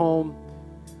foster home.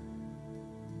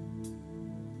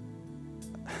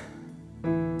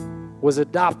 Was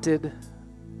adopted.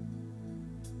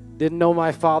 Didn't know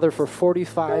my father for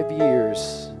 45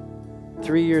 years.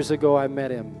 3 years ago, I met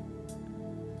him.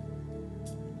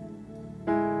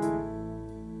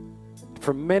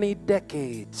 For many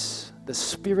decades, the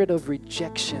spirit of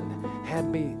rejection had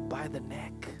me by the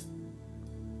neck.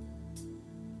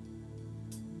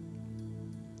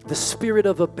 The spirit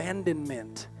of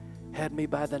abandonment had me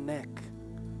by the neck.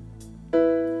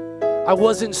 I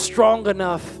wasn't strong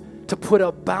enough to put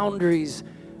up boundaries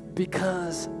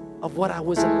because of what I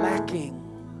was lacking.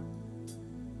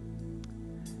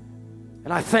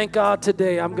 And I thank God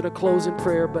today. I'm going to close in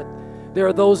prayer, but there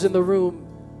are those in the room.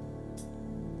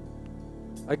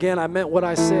 Again, I meant what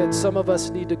I said. Some of us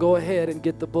need to go ahead and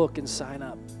get the book and sign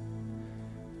up.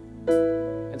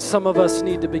 And some of us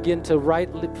need to begin to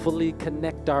rightfully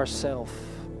connect ourselves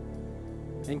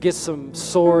and get some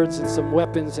swords and some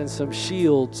weapons and some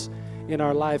shields in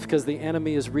our life, because the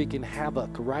enemy is wreaking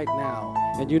havoc right now.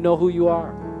 And you know who you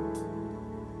are.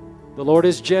 The Lord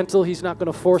is gentle. He's not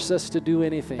going to force us to do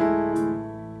anything.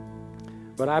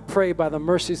 But I pray by the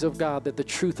mercies of God that the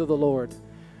truth of the Lord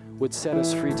would set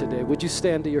us free today. Would you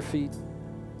stand to your feet?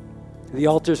 The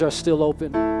altars are still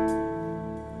open.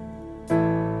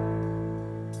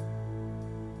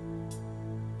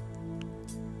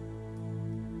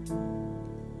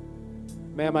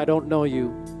 Ma'am, I don't know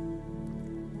you.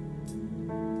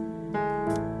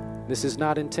 This is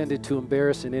not intended to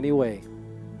embarrass in any way.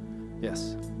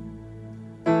 Yes.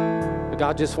 But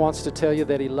God just wants to tell you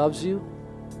that He loves you,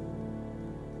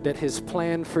 that His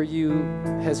plan for you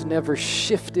has never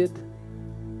shifted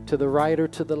to the right or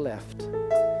to the left.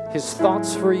 His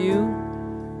thoughts for you,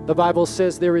 the Bible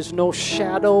says there is no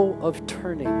shadow of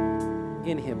turning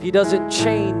in him. He doesn't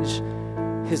change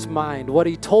his mind. What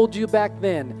he told you back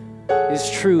then is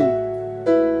true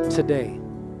today.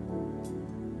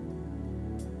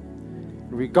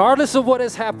 Regardless of what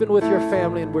has happened with your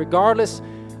family, and regardless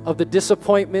of the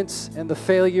disappointments and the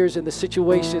failures and the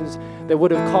situations that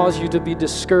would have caused you to be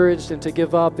discouraged and to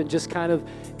give up and just kind of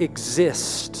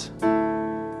exist.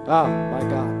 Ah, my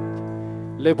God.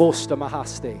 Lebosta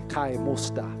mahaste, kai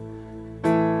mosta.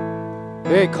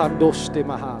 E kandoste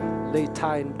maha,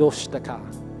 leitain dostaka.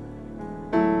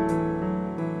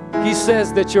 He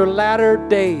says that your latter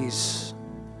days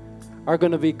are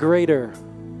going to be greater.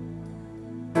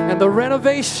 And the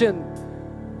renovation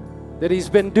that he's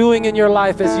been doing in your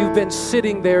life as you've been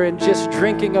sitting there and just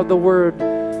drinking of the word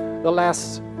the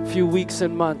last few weeks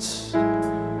and months,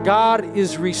 God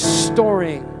is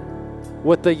restoring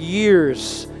what the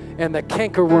years and the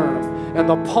cankerworm and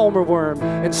the palmer worm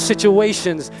and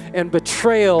situations and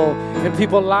betrayal and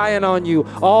people lying on you,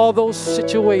 all those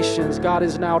situations, God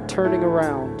is now turning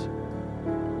around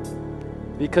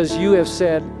because you have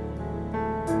said,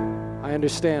 I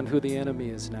understand who the enemy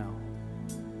is now.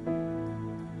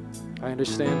 I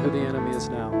understand who the enemy is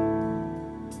now.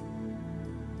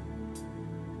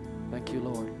 Thank you,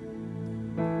 Lord.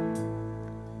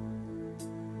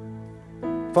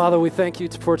 Father, we thank you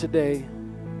for today.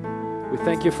 We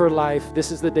thank you for life.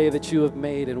 This is the day that you have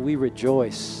made, and we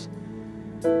rejoice.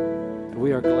 And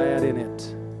we are glad in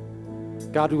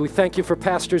it. God, we thank you for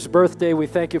Pastor's birthday. We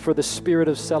thank you for the spirit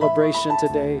of celebration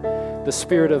today, the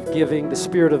spirit of giving, the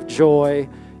spirit of joy,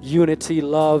 unity,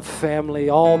 love, family,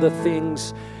 all the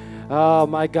things, oh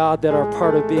my God, that are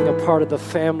part of being a part of the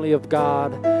family of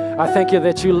God. I thank you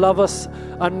that you love us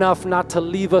enough not to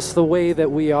leave us the way that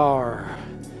we are.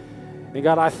 And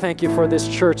God, I thank you for this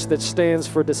church that stands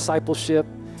for discipleship.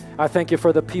 I thank you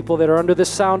for the people that are under the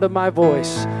sound of my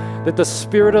voice, that the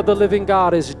Spirit of the living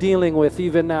God is dealing with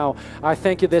even now. I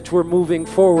thank you that we're moving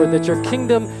forward, that your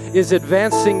kingdom is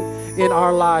advancing in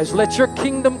our lives. Let your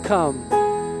kingdom come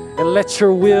and let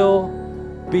your will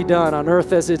be done on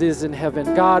earth as it is in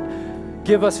heaven. God,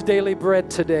 give us daily bread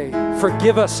today.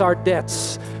 Forgive us our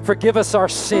debts. Forgive us our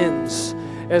sins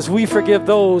as we forgive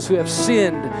those who have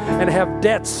sinned and have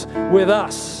debts with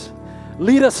us.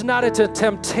 Lead us not into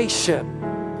temptation,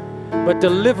 but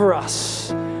deliver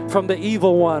us from the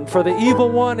evil one. For the evil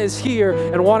one is here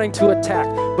and wanting to attack,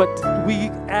 but we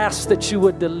ask that you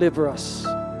would deliver us.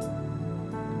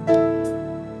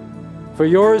 For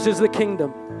yours is the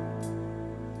kingdom,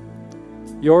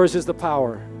 yours is the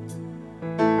power,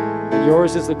 and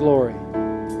yours is the glory,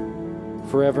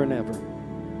 forever and ever.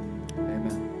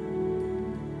 Amen.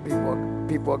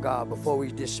 People of God, before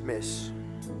we dismiss,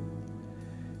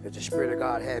 if the Spirit of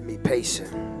God had me pacing,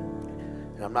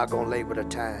 and I'm not going to labor the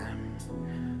time,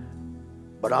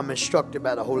 but I'm instructed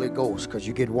by the Holy Ghost, because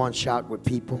you get one shot with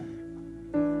people.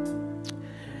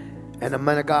 And the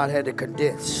man of God had to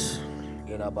condense.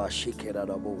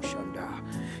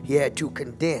 He had to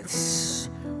condense,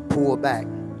 pull back,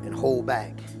 and hold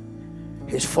back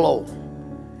his flow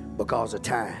because of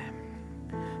time.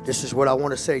 This is what I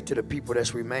want to say to the people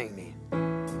that's remaining.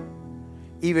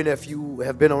 Even if you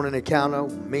have been on an encounter,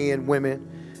 men, women,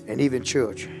 and even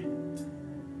children,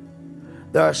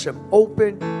 there are some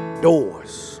open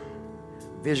doors.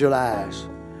 Visualize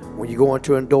when you go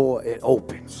into a door, it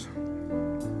opens.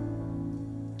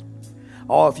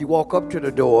 Or if you walk up to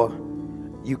the door,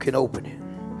 you can open it.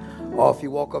 Or if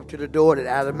you walk up to the door, it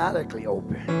automatically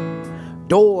opens.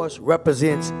 Doors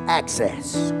represents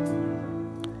access.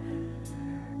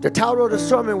 The title of the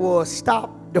sermon was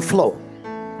Stop the Flow.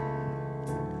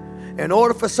 In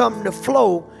order for something to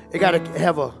flow, it got to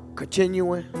have a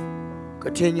continuance, a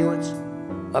continuance,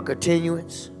 a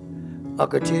continuance,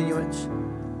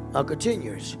 a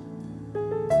continuance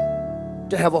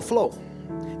to have a flow.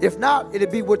 If not,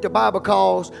 it'd be what the Bible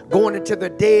calls going into the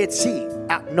Dead Sea.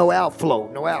 No outflow,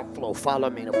 no outflow. Follow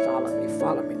me, no follow me,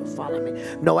 follow me, no follow me.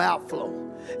 No outflow.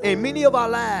 In many of our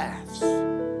lives,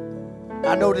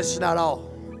 I know this is not all.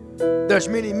 There's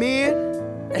many men,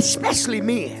 especially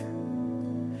men,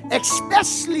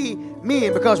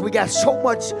 because we got so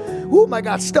much, oh my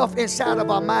God, stuff inside of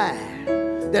our mind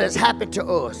that has happened to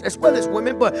us, as well as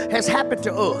women, but has happened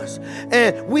to us.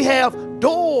 And we have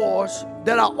doors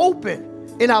that are open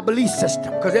in our belief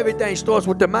system, because everything starts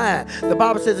with the mind. The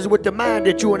Bible says it's with the mind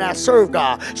that you and I serve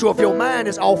God. So if your mind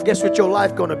is off, guess what your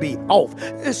life going to be? Off.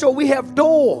 And so we have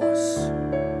doors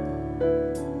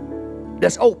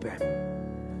that's open.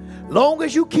 Long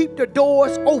as you keep the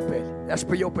doors open, That's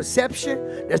for your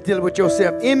perception. That's dealing with your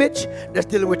self-image. That's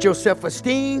dealing with your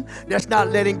self-esteem. That's not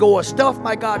letting go of stuff,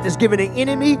 my God, that's giving the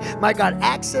enemy, my God,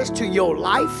 access to your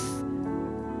life.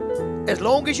 As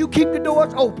long as you keep the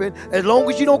doors open, as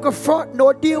long as you don't confront,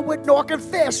 nor deal with, nor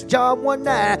confess, John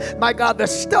 1:9, my God, the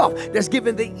stuff that's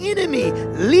giving the enemy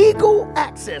legal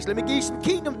access. Let me give you some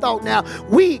kingdom thought now.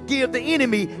 We give the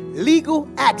enemy legal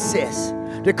access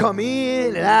to come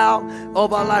in and out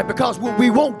of our life because what we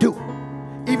won't do,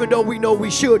 even though we know we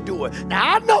should do it.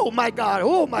 Now I know, my God,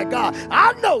 oh my God,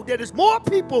 I know that there's more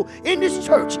people in this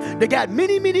church that got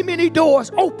many, many, many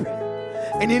doors open.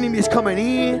 And the enemy is coming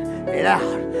in and out,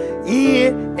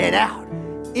 in and out,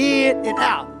 in and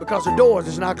out, because the doors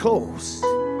is not closed.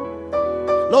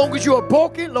 Long as you are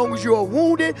broken, long as you are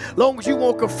wounded, long as you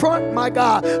won't confront, my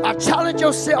God, I challenge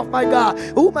yourself, my God,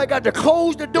 oh my God, to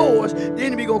close the doors, the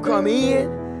enemy gonna come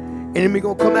in, and then we're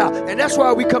going to come out. And that's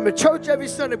why we come to church every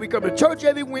Sunday. We come to church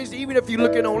every Wednesday. Even if you're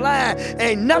looking online,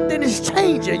 ain't nothing is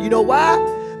changing. You know why?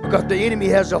 Because the enemy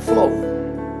has a flow.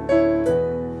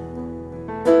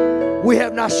 We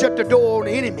have not shut the door on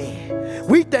the enemy.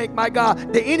 We think, my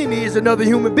God, the enemy is another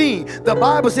human being. The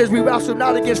Bible says we wrestle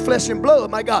not against flesh and blood,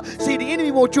 my God. See, the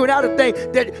enemy wants you and I to think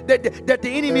that the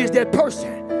enemy is that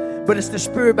person. But it's the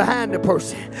spirit behind the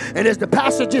person. And as the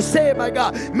pastor just said, my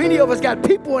God, many of us got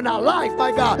people in our life,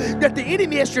 my God, that the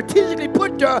enemy has strategically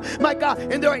put there, my God,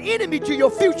 and they're an enemy to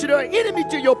your future. They're an enemy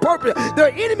to your purpose. They're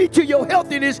an enemy to your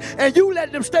healthiness, and you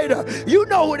let them stay there. You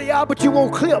know who they are, but you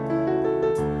won't clip.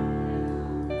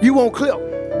 You won't clip.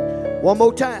 One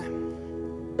more time.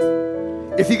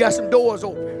 If you got some doors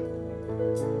open,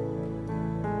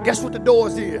 guess what the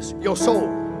doors is? Your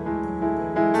soul.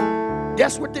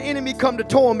 Guess what the enemy come to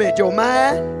torment? Your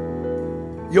mind,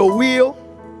 your will,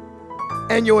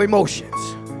 and your emotions.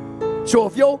 So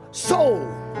if your soul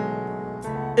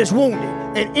is wounded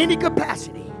in any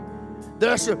capacity, there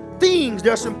are some things,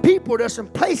 there are some people, there are some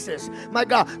places, my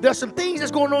God, there are some things that's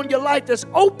going on in your life that's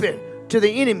open to the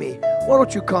enemy. Why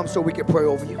don't you come so we can pray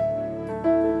over you?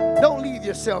 Don't leave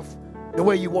yourself the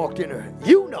way you walked in there.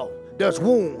 You know. There's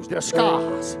wounds, there's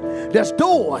scars, there's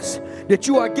doors that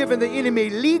you are giving the enemy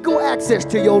legal access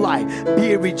to your life.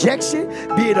 Be it rejection,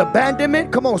 be it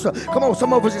abandonment. Come on, sir. Come on.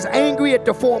 Some of us is angry at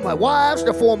the former wives,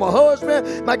 the former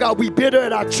husband. My God, we bitter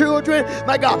at our children.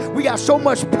 My God, we got so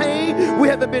much pain. We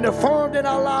haven't been affirmed in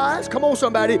our lives. Come on,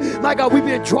 somebody. My God, we've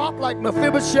been dropped like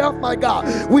Mephibosheth. My God,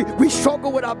 we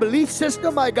struggle with our belief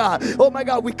system. My God, oh my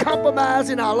God, we compromise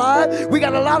in our lives. We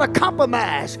got a lot of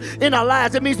compromise in our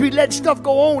lives. It means we let stuff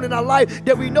go on in our life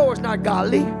that we know is not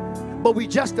godly, but we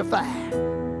justify.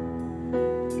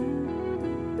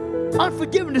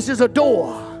 Unforgiveness is a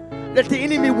door that the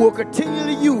enemy will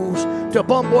continually use to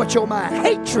bombard your mind.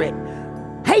 Hatred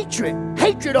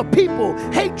of people,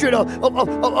 hatred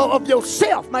of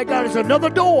yourself, my God, is another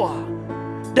door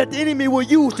that the enemy will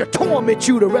use to torment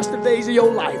you the rest of the days of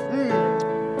your life.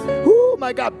 Ooh,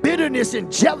 my God, bitterness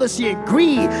and jealousy and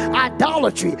greed,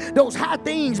 idolatry, those high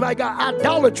things, my God,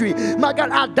 idolatry. My God,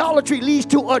 idolatry leads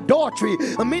to adultery.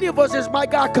 And many of us is, my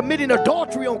God, committing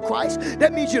adultery on Christ.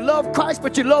 That means you love Christ,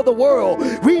 but you love the world.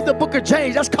 Read the book of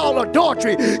James. That's called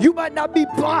adultery. You might not be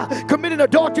committing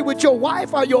adultery with your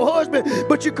wife or your husband,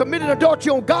 but you're committing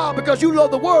adultery on God because you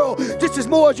love the world just as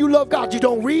more as you love God. You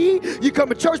don't read, you come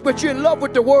to church, but you're in love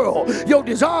with the world. Your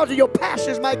desires and your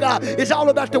passions, my God, is all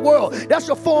about the world. That's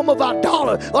a form of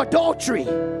adultery.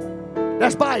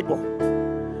 That's Bible.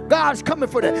 God's coming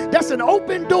for that. That's an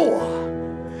open door.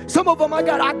 Some of them, my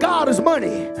God, our God is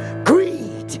money,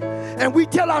 greed. And we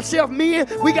tell ourselves, men,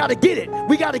 we got to get it.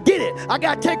 We got to get it. I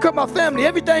got to take care of my family.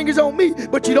 Everything is on me.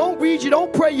 But you don't read, you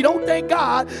don't pray, you don't thank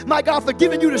God, my God, for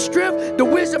giving you the strength, the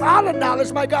wisdom, all the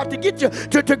knowledge, my God, to get you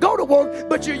to go to work.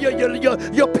 But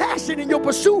your passion and your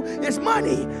pursuit is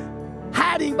money,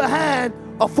 hiding behind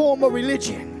a form of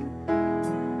religion.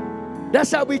 That's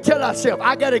how we tell ourselves,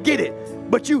 I got to get it.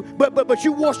 But you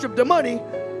worship the money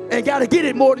and got to get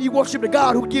it more than you worship the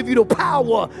God who give you the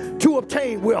power to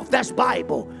obtain wealth. That's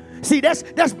Bible. See,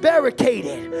 that's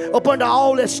barricaded up under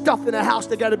all that stuff in the house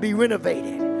that got to be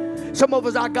renovated. Some of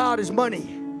us, our God is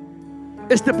money.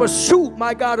 It's the pursuit,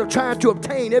 my God, of trying to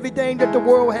obtain everything that the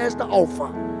world has to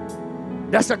offer.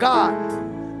 That's a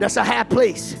God. That's a high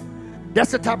place.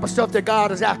 That's the type of stuff that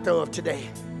God is after of today.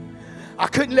 I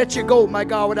couldn't let you go, my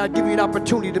God, without giving you an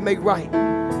opportunity to make right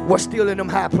what's still in them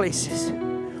high places.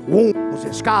 Wounds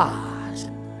and scars,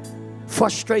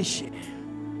 frustration.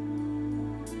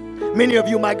 Many of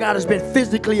you, my God, has been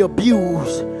physically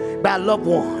abused by loved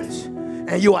ones,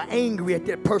 and you are angry at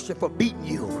that person for beating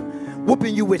you.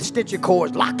 whooping you with stitching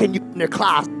cords, locking you in their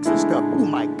closets and stuff. Oh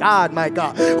my God, my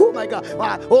God. Oh my God.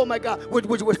 Oh my God. Which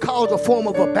would cause a form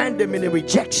of abandonment and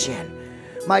rejection.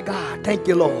 My God, thank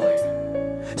you, Lord.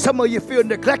 Some of you feel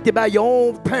neglected by your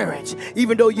own parents,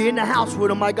 even though you're in the house with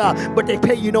them, my God, but they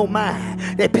pay you no mind.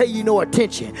 They pay you no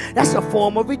attention. That's a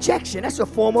form of rejection. That's a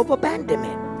form of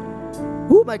abandonment.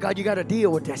 Oh my God, you got to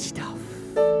deal with that stuff.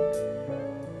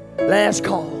 Last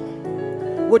call.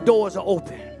 What doors are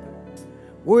open?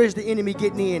 Where is the enemy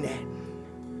getting in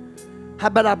at? How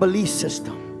about our belief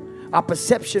system? Our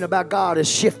perception about God is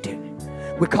shifting.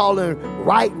 We're calling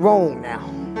right wrong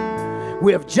now.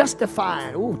 We have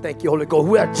justified, oh, thank you, Holy Ghost.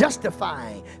 We are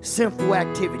justifying sinful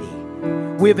activity.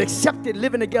 We have accepted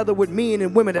living together with men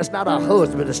and women that's not our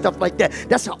husband and stuff like that.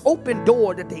 That's an open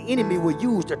door that the enemy will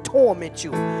use to torment you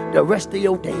the rest of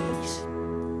your days.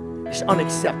 It's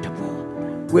unacceptable.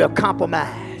 We are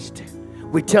compromised.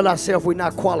 We tell ourselves we're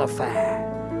not qualified.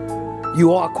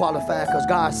 You are qualified because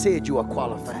God said you are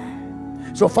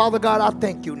qualified. So, Father God, I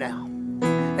thank you now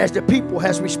as the people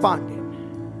has responded.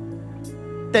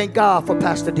 Thank God for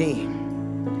Pastor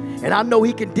Dean. And I know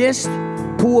he condensed,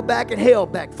 pulled back, and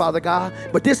held back, Father God.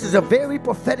 But this is a very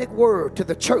prophetic word to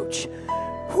the church.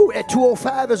 Who at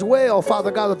 205 as well,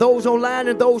 Father God, those online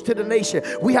and those to the nation.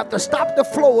 We have to stop the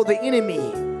flow of the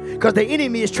enemy, because the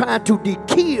enemy is trying to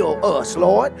kill us,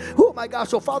 Lord. Oh, my God.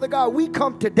 So, Father God, we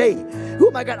come today.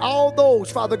 Oh, my God. All those,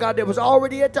 Father God, that was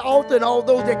already at the altar and all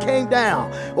those that came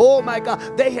down. Oh, my God.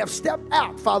 They have stepped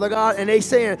out, Father God, and they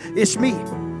saying, it's me.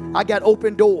 I got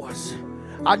open doors.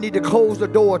 I need to close the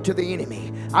door to the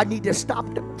enemy. I need to stop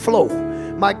the flow,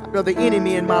 my God, of the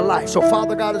enemy in my life. So,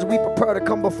 Father God, as we prepare to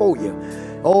come before you,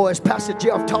 oh, as Pastor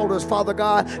Jeff taught us, Father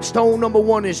God, stone number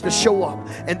one is to show up.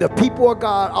 And the people of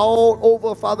God all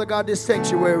over, Father God, this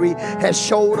sanctuary has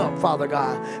showed up, Father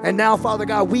God. And now, Father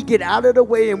God, we get out of the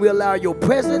way and we allow your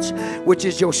presence, which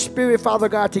is your spirit, Father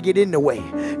God, to get in the way.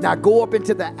 Now go up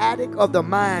into the attic of the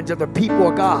minds of the people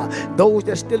of God, those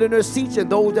that are still in their seats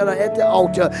and those that are at the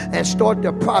altar, and start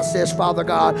the process, Father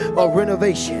God, of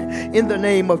renovation. In the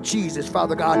name of Jesus,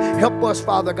 Father God, help us,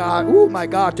 Father God, oh my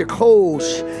God, to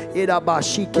close it up.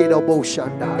 Oh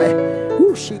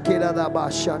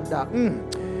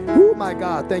my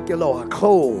God, thank you, Lord.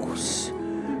 Close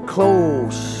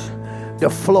the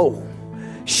flow.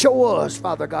 Show us,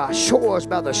 Father God, show us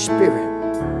by the Spirit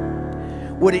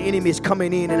where the enemy is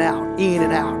coming in and out, in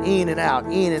and out, in and out,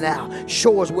 in and out.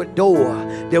 Show us what door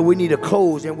that we need to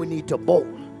close and we need to bolt.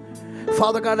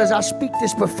 Father God, as I speak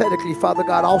this prophetically, Father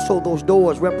God, also those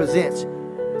doors represents,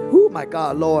 oh my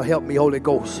God, Lord, help me, Holy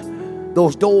Ghost.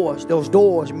 Those doors,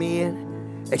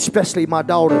 men, especially my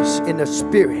daughters in the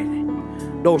spirit,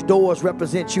 those doors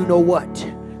represent, you know what?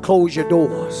 Close your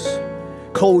doors.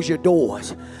 Close your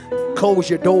doors. Close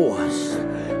your doors.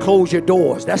 Close your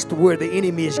doors. That's where the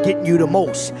enemy is getting you the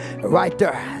most. Right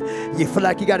there. You feel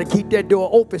like you got to keep that door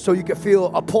open so you can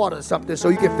feel a part of something, so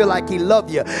you can feel like he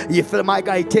love you. You feel, my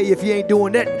God, he tell you if you ain't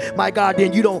doing that, my God,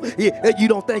 then you don't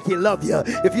think he love you.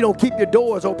 If you don't keep your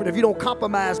doors open, if you don't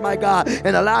compromise, my God,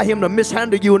 and allow him to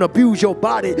mishandle you and abuse your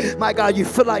body, my God, you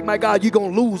feel like, my God, you're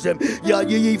going to lose him.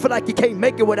 You feel like you can't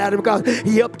make it without him, because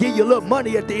he help give you a little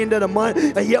money at the end of the month,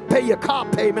 and he help pay your car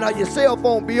payment or your cell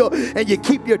phone bill, and you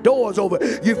keep your doors open.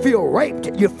 You feel raped.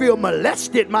 You feel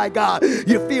molested, my God.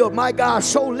 You feel, my God,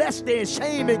 so less than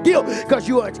shame and guilt, because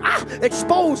you are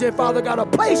exposing, Father God, a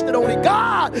place that only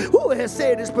God, who has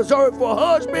said, is preserved for a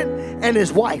husband and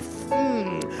his wife.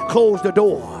 Close the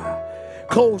door.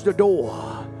 Close the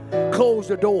door. Close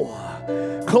the door.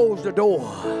 Close the door.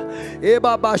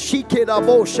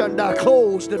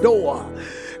 Close the door.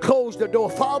 Close the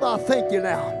door. Father, I thank you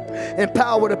now.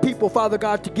 Empower the people, Father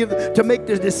God, to make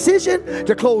the decision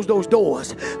to close those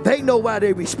doors. They know why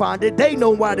they responded. They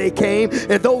know why they came.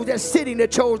 And those that's sitting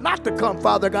that chose not to come,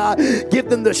 Father God, give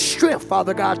them the strength,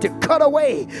 Father God, to cut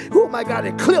away. Oh, my God,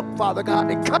 and clip, Father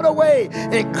God, and cut away,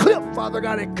 and clip, Father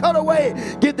God, and cut away.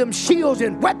 Give them shields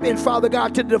and weapons, Father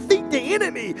God, to defeat the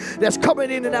enemy that's coming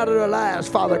in and out of their lives,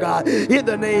 Father God. In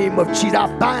the name of Jesus,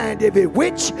 I bind every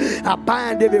witch. I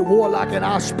bind every warlock, and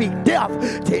I speak death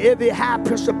to every high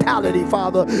principality,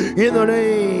 Father, in the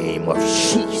name of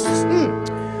Jesus.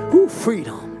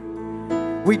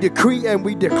 Freedom. We decree and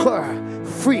we declare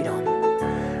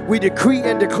freedom. We decree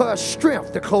and declare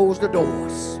strength to close the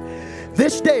doors.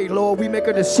 This day, Lord, we make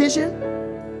a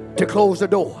decision to close the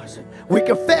doors. We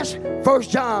confess 1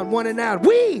 John 1:9.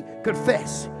 We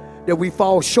confess that we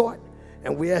fall short,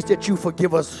 and we ask that you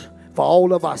forgive us for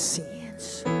all of our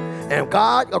sins. And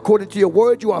God, according to your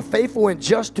word, you are faithful and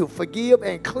just to forgive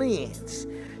and cleanse.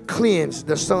 Cleanse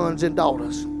the sons and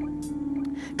daughters.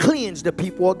 Cleanse the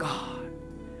people of God.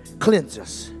 Cleanse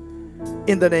us.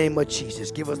 In the name of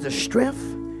Jesus, give us the strength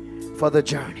for the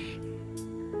journey.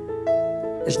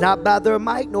 It's not by their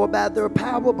might nor by their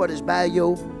power, but it's by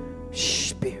your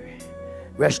Spirit.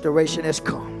 Restoration has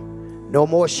come. No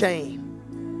more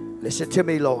shame. Listen to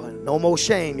me, Lord. No more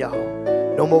shame,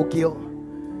 y'all. No more guilt.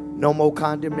 No more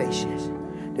condemnations.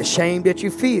 The shame that you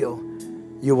feel,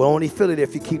 you will only feel it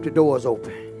if you keep the doors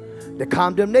open. The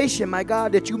condemnation, my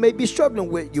God, that you may be struggling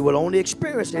with, you will only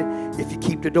experience it if you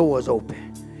keep the doors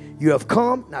open. You have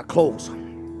come, now close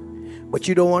them. But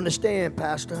you don't understand,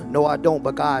 Pastor. No, I don't,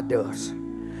 but God does.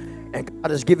 And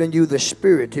God has given you the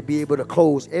Spirit to be able to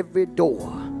close every door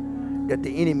that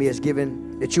the enemy has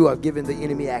given, that you have given the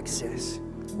enemy access.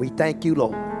 We thank you,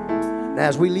 Lord. Now,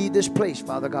 as we leave this place,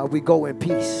 Father God, we go in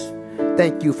peace.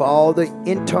 Thank you for all the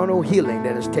internal healing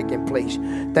that has taken place.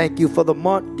 Thank you for the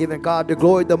month, giving God the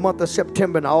glory, the month of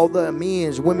September, and all the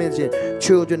men's, women's, and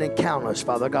children encounters,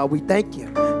 Father God. We thank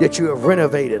you that you have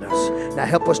renovated us. Now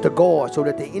help us to guard so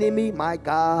that the enemy, my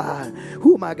God,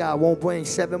 won't bring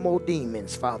 7 more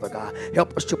demons, Father God.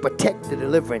 Help us to protect the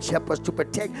deliverance. Help us to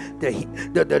protect the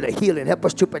healing. Help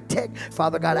us to protect,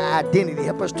 Father God, our identity.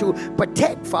 Help us to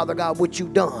protect, Father God, what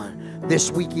you've done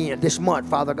this weekend, this month,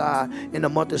 Father God, in the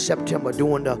month of September,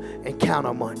 during the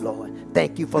encounter month, Lord.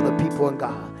 Thank you for the people in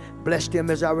God. Bless them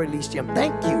as I release them.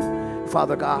 Thank you,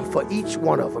 Father God, for each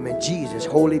one of them. In Jesus'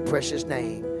 holy, precious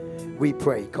name, we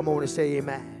pray. Come on and say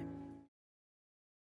amen.